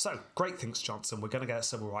 So, great, thinks Johnson. We're going to get a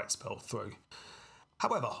civil rights bill through.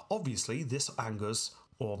 However, obviously, this angers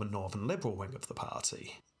all the Northern Liberal wing of the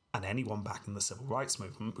party and anyone back in the civil rights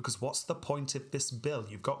movement, because what's the point of this bill?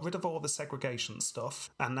 You've got rid of all the segregation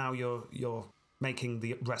stuff, and now you're making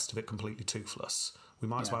the rest of it completely toothless. We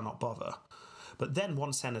might as well not bother. But then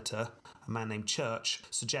one senator, a man named Church,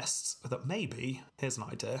 suggests that maybe, here's an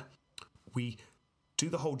idea, we do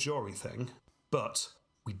the whole jury thing, but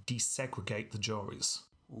we desegregate the juries.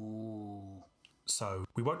 Ooh. So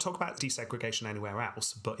we won't talk about desegregation anywhere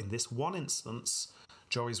else, but in this one instance,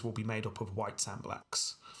 juries will be made up of whites and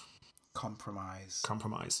blacks. Compromise.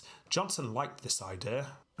 Johnson liked this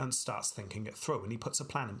idea and starts thinking it through, and he puts a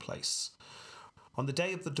plan in place. On the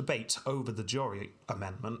day of the debate over the jury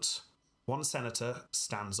amendment, one senator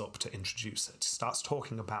stands up to introduce it, starts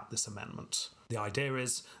talking about this amendment. The idea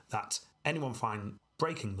is that anyone found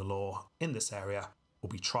breaking the law in this area will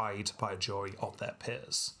be tried by a jury of their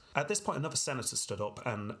peers. At this point, another senator stood up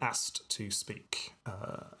and asked to speak,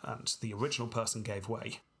 and the original person gave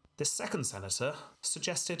way. This second senator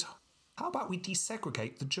suggested, how about we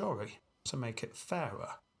desegregate the jury to make it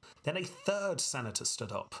fairer? Then a third senator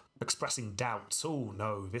stood up, expressing doubts. Oh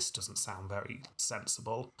no, this doesn't sound very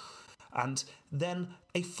sensible. And then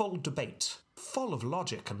a full debate, full of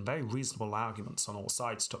logic and very reasonable arguments on all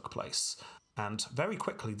sides, took place. And very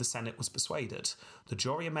quickly the Senate was persuaded. The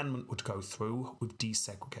jury amendment would go through with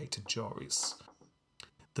desegregated juries.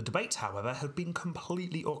 The debate, however, had been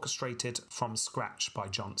completely orchestrated from scratch by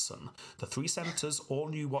Johnson. The three senators all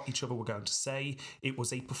knew what each other were going to say. It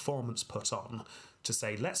was a performance put on to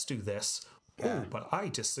say, let's do this. Oh, but I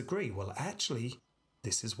disagree. Well, actually,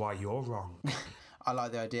 this is why you're wrong. I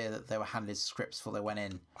like the idea that they were handed scripts before they went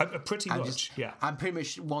in. Pretty much, yeah. And pretty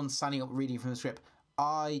much one standing up reading from the script.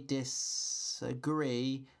 I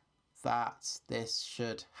disagree that this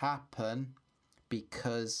should happen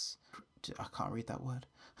because... I can't read that word.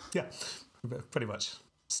 Yeah, pretty much.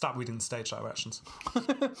 Start reading the stage directions.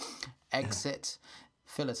 Exit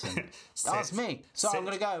Phillotton. That's me. So I'm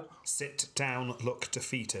going to go. Sit down, look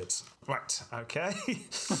defeated. Right, okay.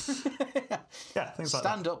 Yeah, things like that.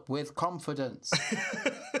 Stand up with confidence.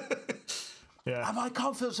 Yeah. Am I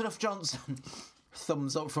confident enough, Johnson?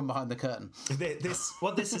 Thumbs up from behind the curtain. This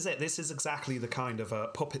is it. This is exactly the kind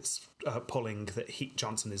of puppets pulling that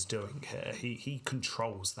Johnson is doing here. He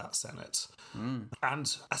controls that Senate.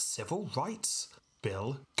 And a civil rights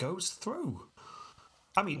bill goes through.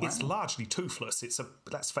 I mean, it's largely toothless.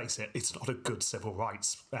 Let's face it, it's not a good civil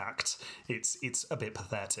rights act. It's a bit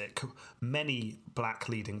pathetic. Many black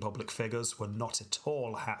leading public figures were not at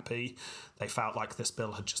all happy. They felt like this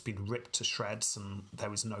bill had just been ripped to shreds and there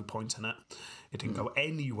was no point in it. It didn't go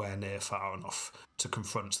anywhere near far enough to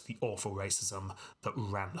confront the awful racism that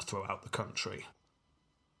ran throughout the country.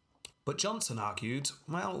 But Johnson argued,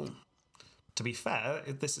 well, to be fair,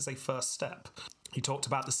 this is a first step. He talked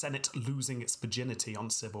about the Senate losing its virginity on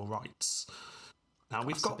civil rights. Now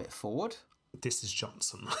we've got a bit forward. This is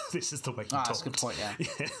Johnson. This is the way he talked. That's a good point,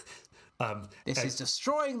 yeah. This is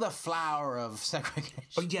destroying the flower of segregation.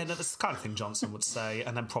 Oh yeah, no, that's the kind of thing Johnson would say,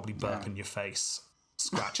 and then probably burp in your face,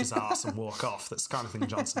 scratch his arse and walk off. That's the kind of thing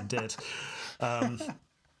Johnson did.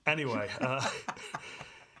 Anyway,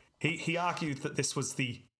 he argued that this was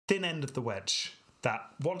the thin end of the wedge.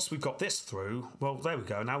 That once we've got this through, well, there we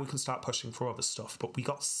go. Now we can start pushing for other stuff. But we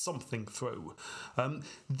got something through.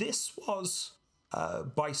 This was,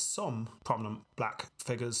 by some prominent black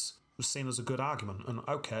figures, seen as a good argument. And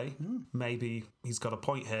okay, maybe he's got a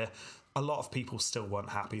point here. A lot of people still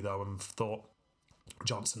weren't happy, though, and thought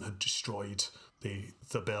Johnson had destroyed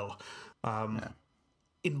the bill.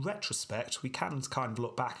 In retrospect, we can kind of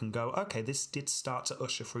look back and go, okay, this did start to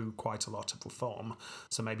usher through quite a lot of reform,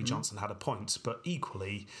 so maybe Johnson had a point, but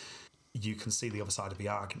equally, you can see the other side of the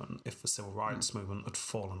argument. If the civil rights movement had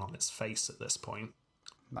fallen on its face at this point,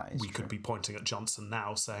 we could be pointing at Johnson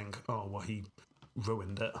now saying, oh, well, he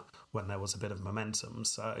ruined it when there was a bit of momentum.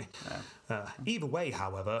 So either way,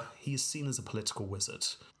 however, he is seen as a political wizard.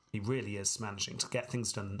 He really is managing to get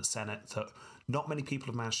things done in the Senate that not many people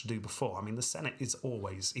have managed to do before. I mean, the Senate is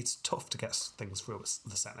it's tough to get things through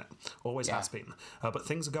the Senate. Always has been. But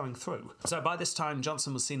things are going through. So by this time,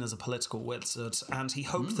 Johnson was seen as a political wizard, and he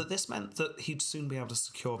hoped that this meant that he'd soon be able to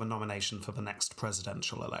secure the nomination for the next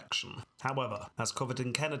presidential election. However, as covered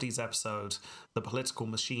in Kennedy's episode, the political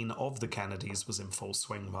machine of the Kennedys was in full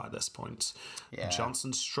swing by this point. Yeah.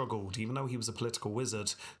 Johnson struggled, even though he was a political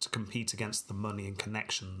wizard, to compete against the money and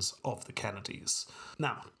connections of the Kennedys.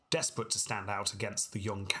 Now, desperate to stand out against the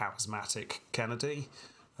young, charismatic Kennedy,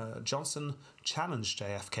 Johnson challenged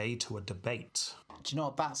JFK to a debate. Do you know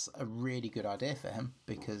what? That's a really good idea for him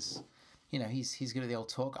because, you know, he's good at the old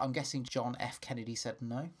talk. I'm guessing John F. Kennedy said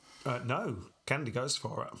no? No, Kennedy goes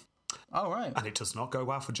for it. Oh, right. And it does not go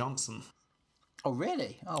well for Johnson. Oh,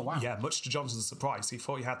 really? Oh, wow. Yeah, much to Johnson's surprise, he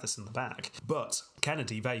thought he had this in the bag. But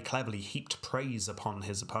Kennedy very cleverly heaped praise upon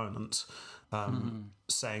his opponent,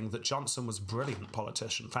 saying that Johnson was a brilliant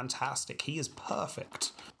politician, fantastic. He is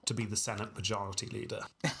perfect to be the Senate Majority Leader.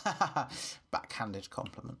 Backhanded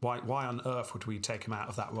compliment. Why on earth would we take him out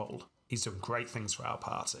of that role? He's doing great things for our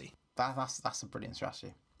party. That's a brilliant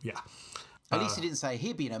strategy. Yeah. At least he didn't say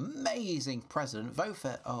he'd be an amazing president. Vote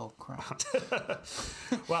for... Oh, crap.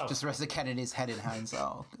 Well, just the rest of Kennedy's head in hands.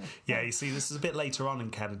 Oh. Yeah, you see, this is a bit later on in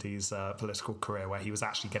Kennedy's political career where he was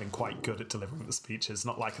actually getting quite good at delivering the speeches,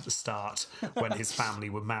 not like at the start when his family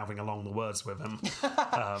were mouthing along the words with him.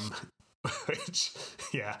 Which,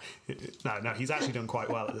 yeah, no, he's actually done quite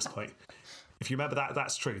well at this point. If you remember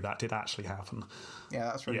that's true. That did actually happen. Yeah,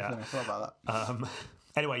 that's really funny. I thought about that.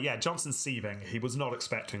 Anyway, yeah, Johnson's seething. He was not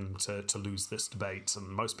expecting to lose this debate, and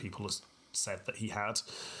most people said that he had.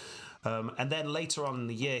 And then later on in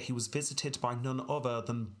the year, he was visited by none other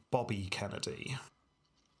than Bobby Kennedy.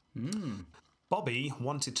 Bobby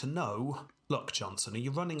wanted to know, look, Johnson, are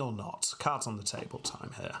you running or not? Cards on the table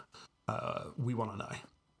time here. We want to know.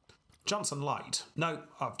 Johnson lied. No,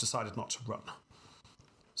 I've decided not to run.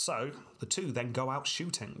 So, the two then go out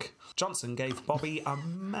shooting. Johnson gave Bobby a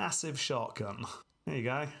massive shotgun. There you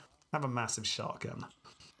go. Have a massive shotgun.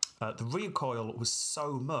 The recoil was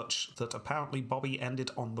so much that apparently Bobby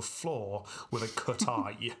ended on the floor with a cut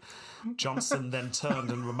eye. Johnson then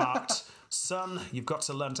turned and remarked, "Son, you've got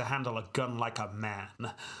to learn to handle a gun like a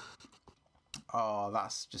man." Oh,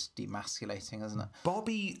 that's just demasculating, isn't it?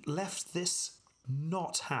 Bobby left this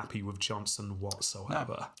not happy with Johnson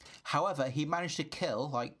whatsoever. No. However, he managed to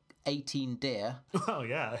kill, 18 deer. Well,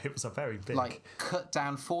 yeah, it was a very big... cut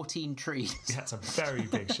down 14 trees. Yeah, it's a very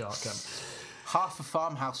big shotgun. Half the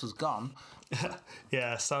farmhouse was gone.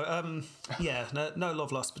 Yeah, so, no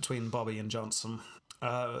love lost between Bobby and Johnson.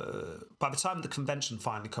 by the time the convention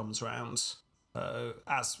finally comes around,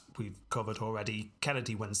 as we've covered already,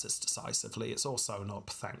 Kennedy wins this decisively. It's all sewn up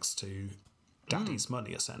thanks to Daddy's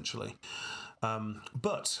money, essentially.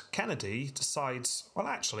 But Kennedy decides, well,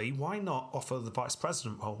 actually, why not offer the vice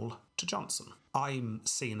president role to Johnson? I'm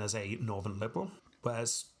seen as a Northern Liberal,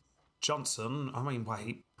 whereas Johnson, I mean,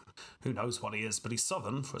 wait, who knows what he is, but he's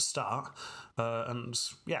Southern for a start. And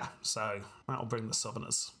yeah, so that'll bring the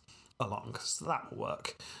Southerners along, so that will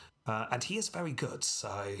work. And he is very good,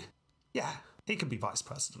 so yeah, he can be vice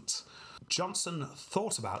president. Johnson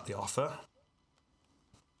thought about the offer,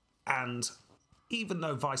 and even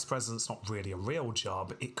though vice president's not really a real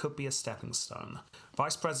job, it could be a stepping stone.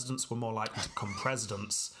 Vice presidents were more likely to become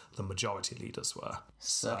presidents than majority leaders were.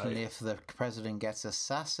 Certainly, if the president gets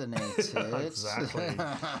assassinated. Exactly.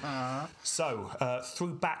 So,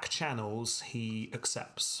 through back channels, he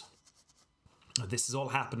accepts. This is all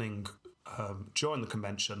happening during the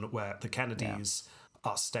convention, where the Kennedys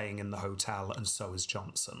are staying in the hotel, and so is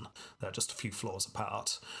Johnson. They're just a few floors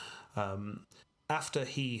apart. After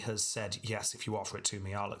he has said, yes, if you offer it to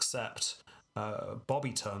me, I'll accept,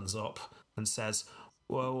 Bobby turns up and says,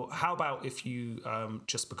 well, how about if you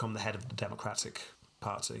just become the head of the Democratic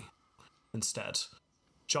Party instead?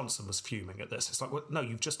 Johnson was fuming at this. It's like, well, no,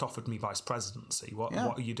 you've just offered me vice presidency. What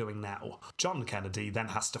are you doing now? John Kennedy then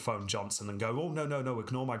has to phone Johnson and go, oh, no,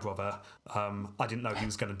 ignore my brother. I didn't know he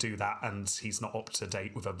was going to do that, and he's not up to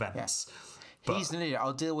date with events. Yeah. But he's an idiot.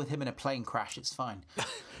 I'll deal with him in a plane crash. It's fine.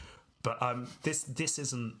 But this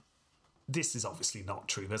is obviously not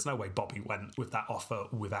true. There's no way Bobby went with that offer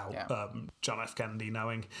without John F. Kennedy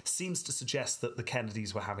knowing. Seems to suggest that the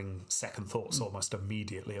Kennedys were having second thoughts almost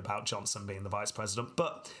immediately about Johnson being the vice president.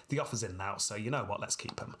 But the offer's in now, so you know what? Let's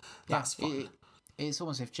keep him. That's fine. It's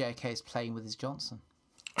almost as if JK is playing with his Johnson.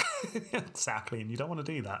 Exactly, and you don't want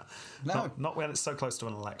to do that. No. Not when it's so close to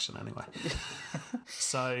an election, anyway.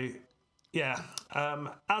 So, yeah.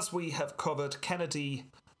 As we have covered, Kennedy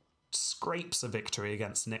scrapes a victory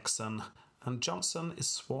against Nixon, and Johnson is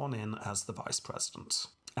sworn in as the vice president.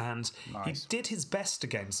 And he did his best to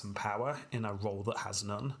gain some power in a role that has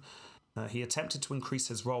none. He attempted to increase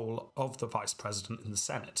his role of the vice president in the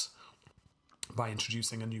Senate by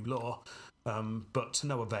introducing a new law, but to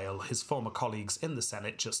no avail. His former colleagues in the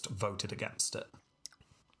Senate just voted against it.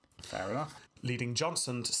 Fair enough. Leading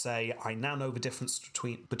Johnson to say, I now know the difference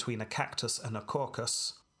between a cactus and a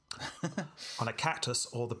caucus. On a cactus,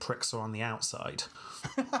 all the pricks are on the outside.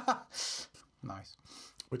 Nice.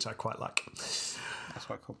 Which I quite like. That's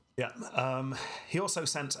quite cool. Yeah. He also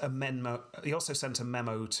sent a memo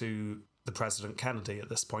to the President Kennedy at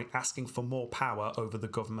this point, asking for more power over the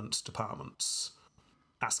government departments,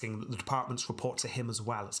 asking that the departments report to him as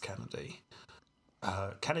well as Kennedy.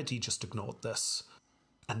 Kennedy just ignored this.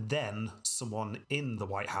 And then someone in the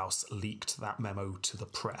White House leaked that memo to the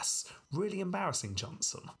press, really embarrassing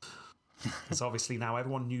Johnson. Because obviously now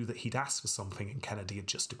everyone knew that he'd asked for something and Kennedy had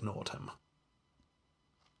just ignored him.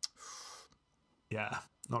 Yeah,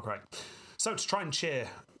 not great. So to try and cheer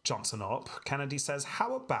Johnson up, Kennedy says,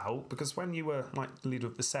 how about, because when you were like the leader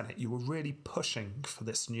of the Senate, you were really pushing for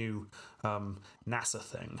this new NASA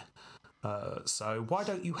thing. So why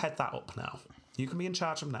don't you head that up now? You can be in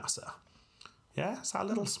charge of NASA. Yeah, is that a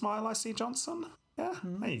little smile I see, Johnson? Yeah,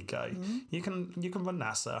 there you go. You can run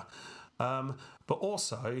NASA, but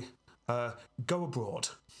also go abroad.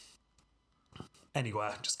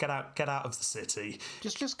 Anywhere, just get out of the city.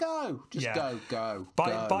 Just go. Go.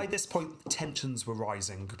 By this point, tensions were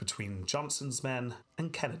rising between Johnson's men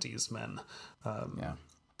and Kennedy's men.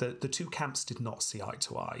 The two camps did not see eye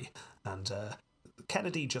to eye, and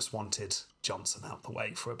Kennedy just wanted Johnson out the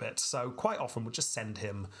way for a bit. So quite often would just send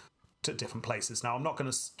him to different places. Now, I'm not going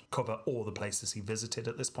to cover all the places he visited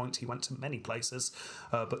at this point. He went to many places,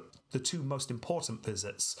 but the two most important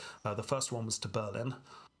visits, the first one was to Berlin,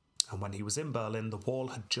 and when he was in Berlin, the wall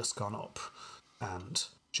had just gone up, and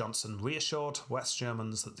Johnson reassured West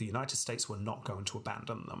Germans that the United States were not going to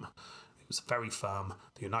abandon them. He was very firm.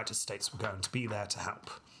 The United States were going to be there to help.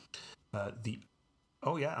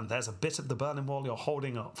 And there's a bit of the Berlin Wall you're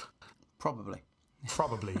holding up. Probably.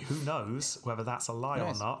 Who knows whether that's a lie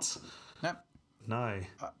or not? No.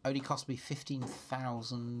 Only cost me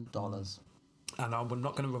 $15,000. And I'm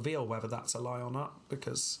not going to reveal whether that's a lie or not,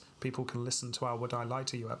 because people can listen to our Would I Lie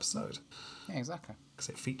to You episode. Yeah, exactly. Because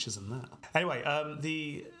it features in that. Anyway,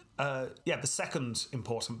 the second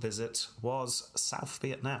important visit was South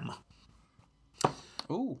Vietnam.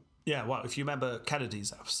 Ooh. Yeah, well, if you remember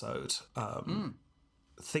Kennedy's episode,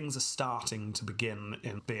 things are starting to begin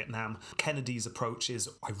in Vietnam. Kennedy's approach is,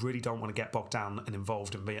 I really don't want to get bogged down and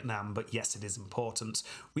involved in Vietnam, but yes, it is important.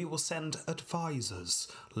 We will send advisors,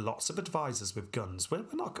 lots of advisors with guns. We're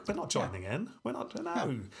not joining in. We're not.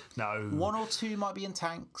 No. One or two might be in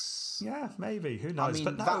tanks. Yeah, maybe. Who knows? I mean,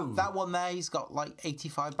 but no. that one there, he's got like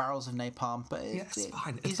 85 barrels of napalm, but It's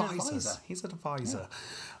fine. he's an advisor. He's an advisor.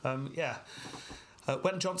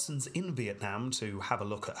 When Johnson's in Vietnam to have a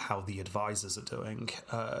look at how the advisors are doing,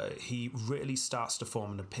 he really starts to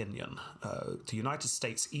form an opinion. The United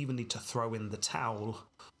States either need to throw in the towel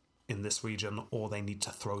in this region or they need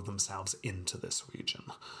to throw themselves into this region.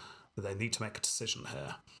 They need to make a decision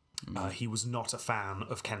here. He was not a fan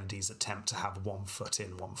of Kennedy's attempt to have 1 foot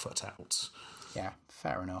in, 1 foot out. Yeah,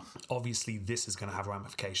 fair enough. Obviously, this is going to have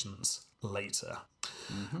ramifications later.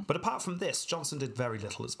 But apart from this, Johnson did very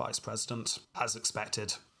little as vice president, as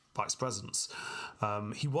expected. Vice presidents.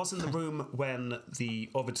 He was in the room when the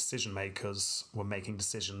other decision makers were making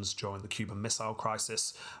decisions during the Cuban Missile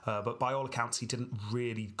Crisis, but by all accounts, he didn't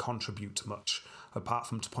really contribute much, apart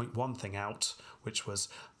from to point one thing out, which was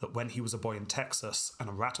that when he was a boy in Texas and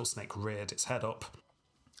a rattlesnake reared its head up,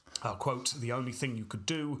 quote, the only thing you could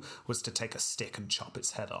do was to take a stick and chop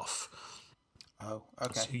its head off. Oh,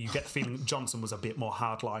 okay. So you get the feeling Johnson was a bit more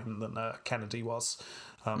hardline than Kennedy was.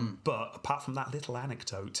 But apart from that little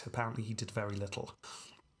anecdote, apparently he did very little.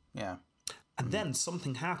 Yeah. And then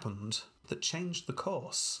something happened that changed the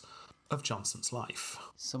course of Johnson's life.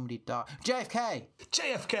 Somebody died. JFK!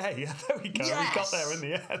 JFK! There we go. Yes! We got there in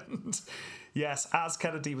the end. Yes, as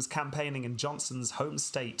Kennedy was campaigning in Johnson's home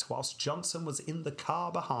state, whilst Johnson was in the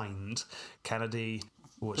car behind, Kennedy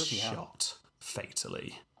was Bloody hell. shot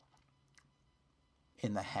fatally.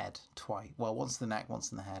 In the head, twice. Well, once in the neck,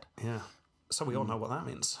 once in the head. Yeah. So we all know what that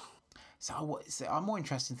means. So I'm more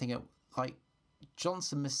interested in thinking, like,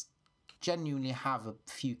 Johnson must genuinely have a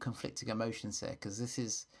few conflicting emotions here, because this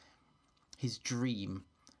is his dream.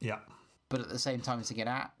 Yeah. But at the same time, thinking,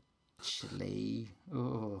 actually,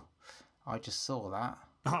 I just saw that.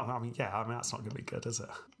 Oh, I mean, that's not going to be good, is it?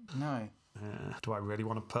 No. Do I really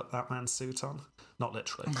want to put that man's suit on? Not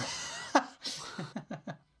literally.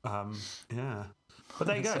 Yeah. But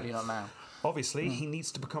there you go. Certainly not now. Obviously, he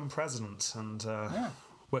needs to become president, and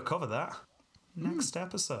we'll cover that next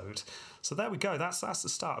episode. So there we go. That's the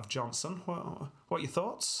start of Johnson. What are your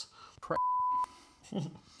thoughts?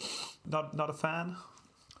 Not a fan?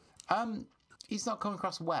 He's not coming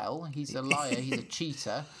across well. He's a liar. He's a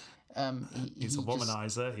cheater. He's a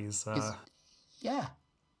womanizer.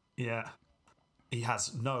 Yeah. He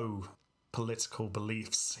has no political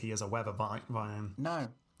beliefs. He is a Weathervine. No.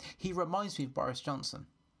 He reminds me of Boris Johnson.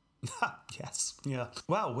 Yes, yeah.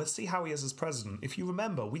 Well, we'll see how he is as president. If you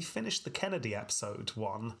remember, we finished the Kennedy episode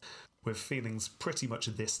 1 with feelings pretty much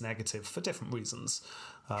this negative for different reasons.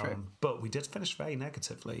 True. But we did finish very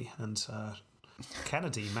negatively, and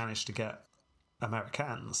Kennedy managed to get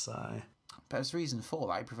Americans. So. But there's reason for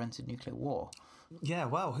that. He prevented nuclear war. Yeah,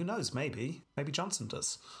 well, who knows? Maybe Johnson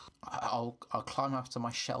does. I'll climb up to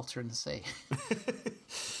my shelter and see.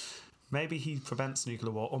 Maybe he prevents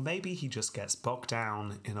nuclear war, or maybe he just gets bogged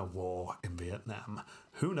down in a war in Vietnam.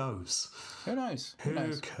 Who knows? Who knows?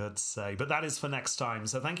 Who could say? But that is for next time.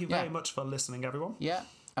 So thank you very much for listening, everyone. Yeah,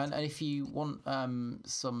 and if you want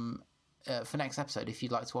some for next episode, if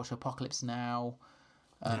you'd like to watch Apocalypse Now,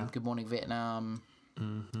 Good Morning Vietnam,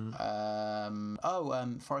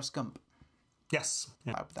 Forrest Gump. Yes,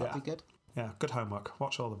 yeah, that'd be good. Yeah, good homework.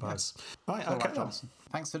 Watch all the birds. Yeah. Right, All okay. right, Johnson.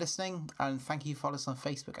 Thanks for listening, and thank you for following us on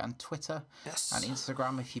Facebook and Twitter. Yes. And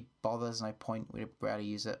Instagram if you bother. There's no point. We rarely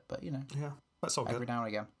use it, but Yeah, that's all every good. now and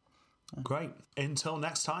again. Great. Until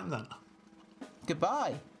next time, then.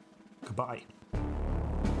 Goodbye. Goodbye.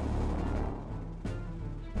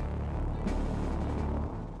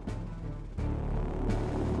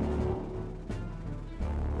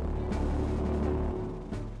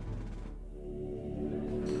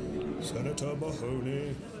 Senator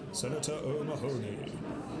Mahoney, Senator O'Mahony.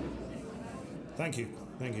 Thank you.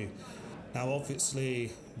 Now,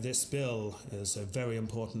 obviously, this bill is a very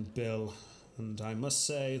important bill, and I must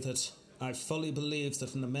say that I fully believe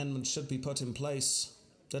that an amendment should be put in place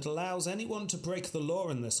that allows anyone to break the law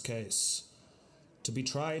in this case to be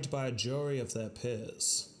tried by a jury of their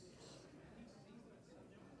peers.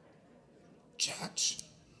 Judge?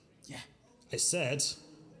 Yeah. I said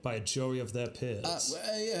by a jury of their peers.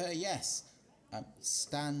 Yes.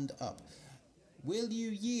 Stand up. Will you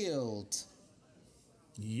yield?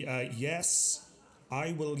 Yes,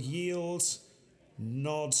 I will yield,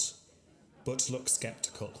 nod, but look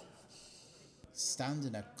sceptical. Stand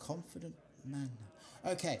in a confident manner.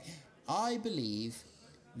 Okay, I believe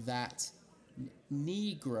that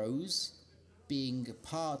Negroes being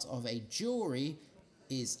part of a jury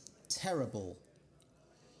is terrible.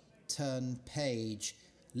 Turn page.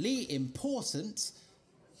 Lee important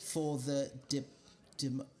for the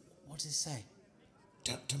what does it say?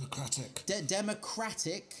 Democratic.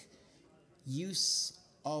 Democratic use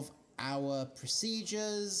of our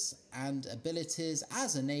procedures and abilities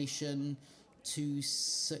as a nation to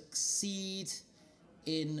succeed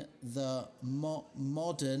in the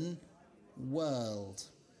modern world.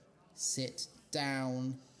 Sit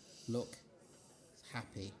down. Look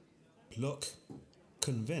happy. Look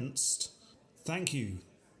convinced. Thank you,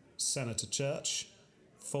 Senator Church,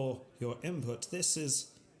 for your input. This is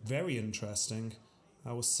very interesting.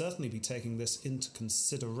 I will certainly be taking this into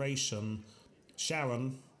consideration.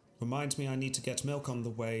 Sharon, remind me I need to get milk on the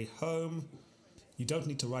way home. You don't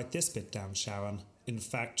need to write this bit down, Sharon. In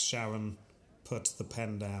fact, Sharon, put the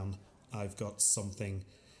pen down. I've got something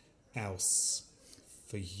else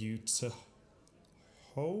for you to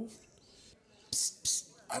hold. Psst, psst.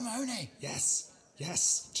 O'Mahony! Yes,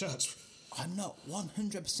 Church. I'm not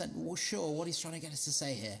 100% sure what he's trying to get us to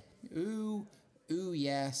say here. Ooh,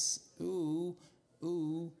 yes. Ooh.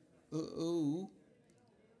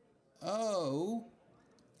 Oh.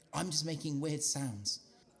 I'm just making weird sounds.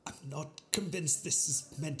 I'm not convinced this is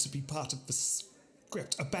meant to be part of the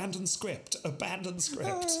script. Abandon script. Linda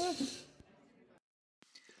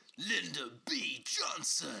B.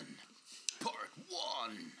 Johnson, Part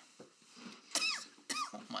 1.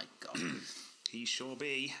 Oh my god. He sure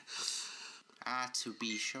be. To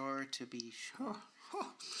be sure.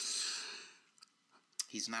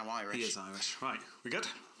 He's now Irish. He is Irish. Right, we good?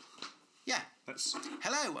 Yeah. Let's...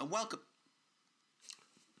 Hello and welcome.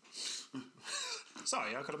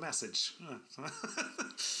 Sorry, I got a message.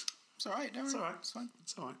 It's alright, don't worry. It's alright. It's fine.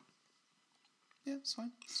 It's alright. Yeah, it's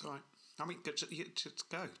fine. It's alright. I mean, just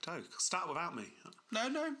go. Start without me. No,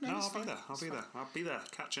 No, it's I'll fine. be there. I'll be there,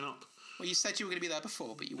 catching up. Well, you said you were going to be there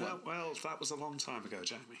before, but you weren't. Well, that was a long time ago,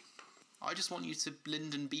 Jamie. I just want you to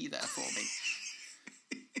Lyndon be there for me.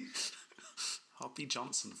 I'll be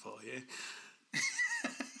Johnson for you.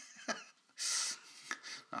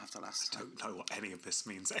 After last I time. don't know what any of this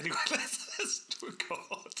means. Anyway, let's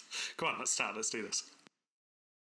record. Come on, let's start. Let's do this.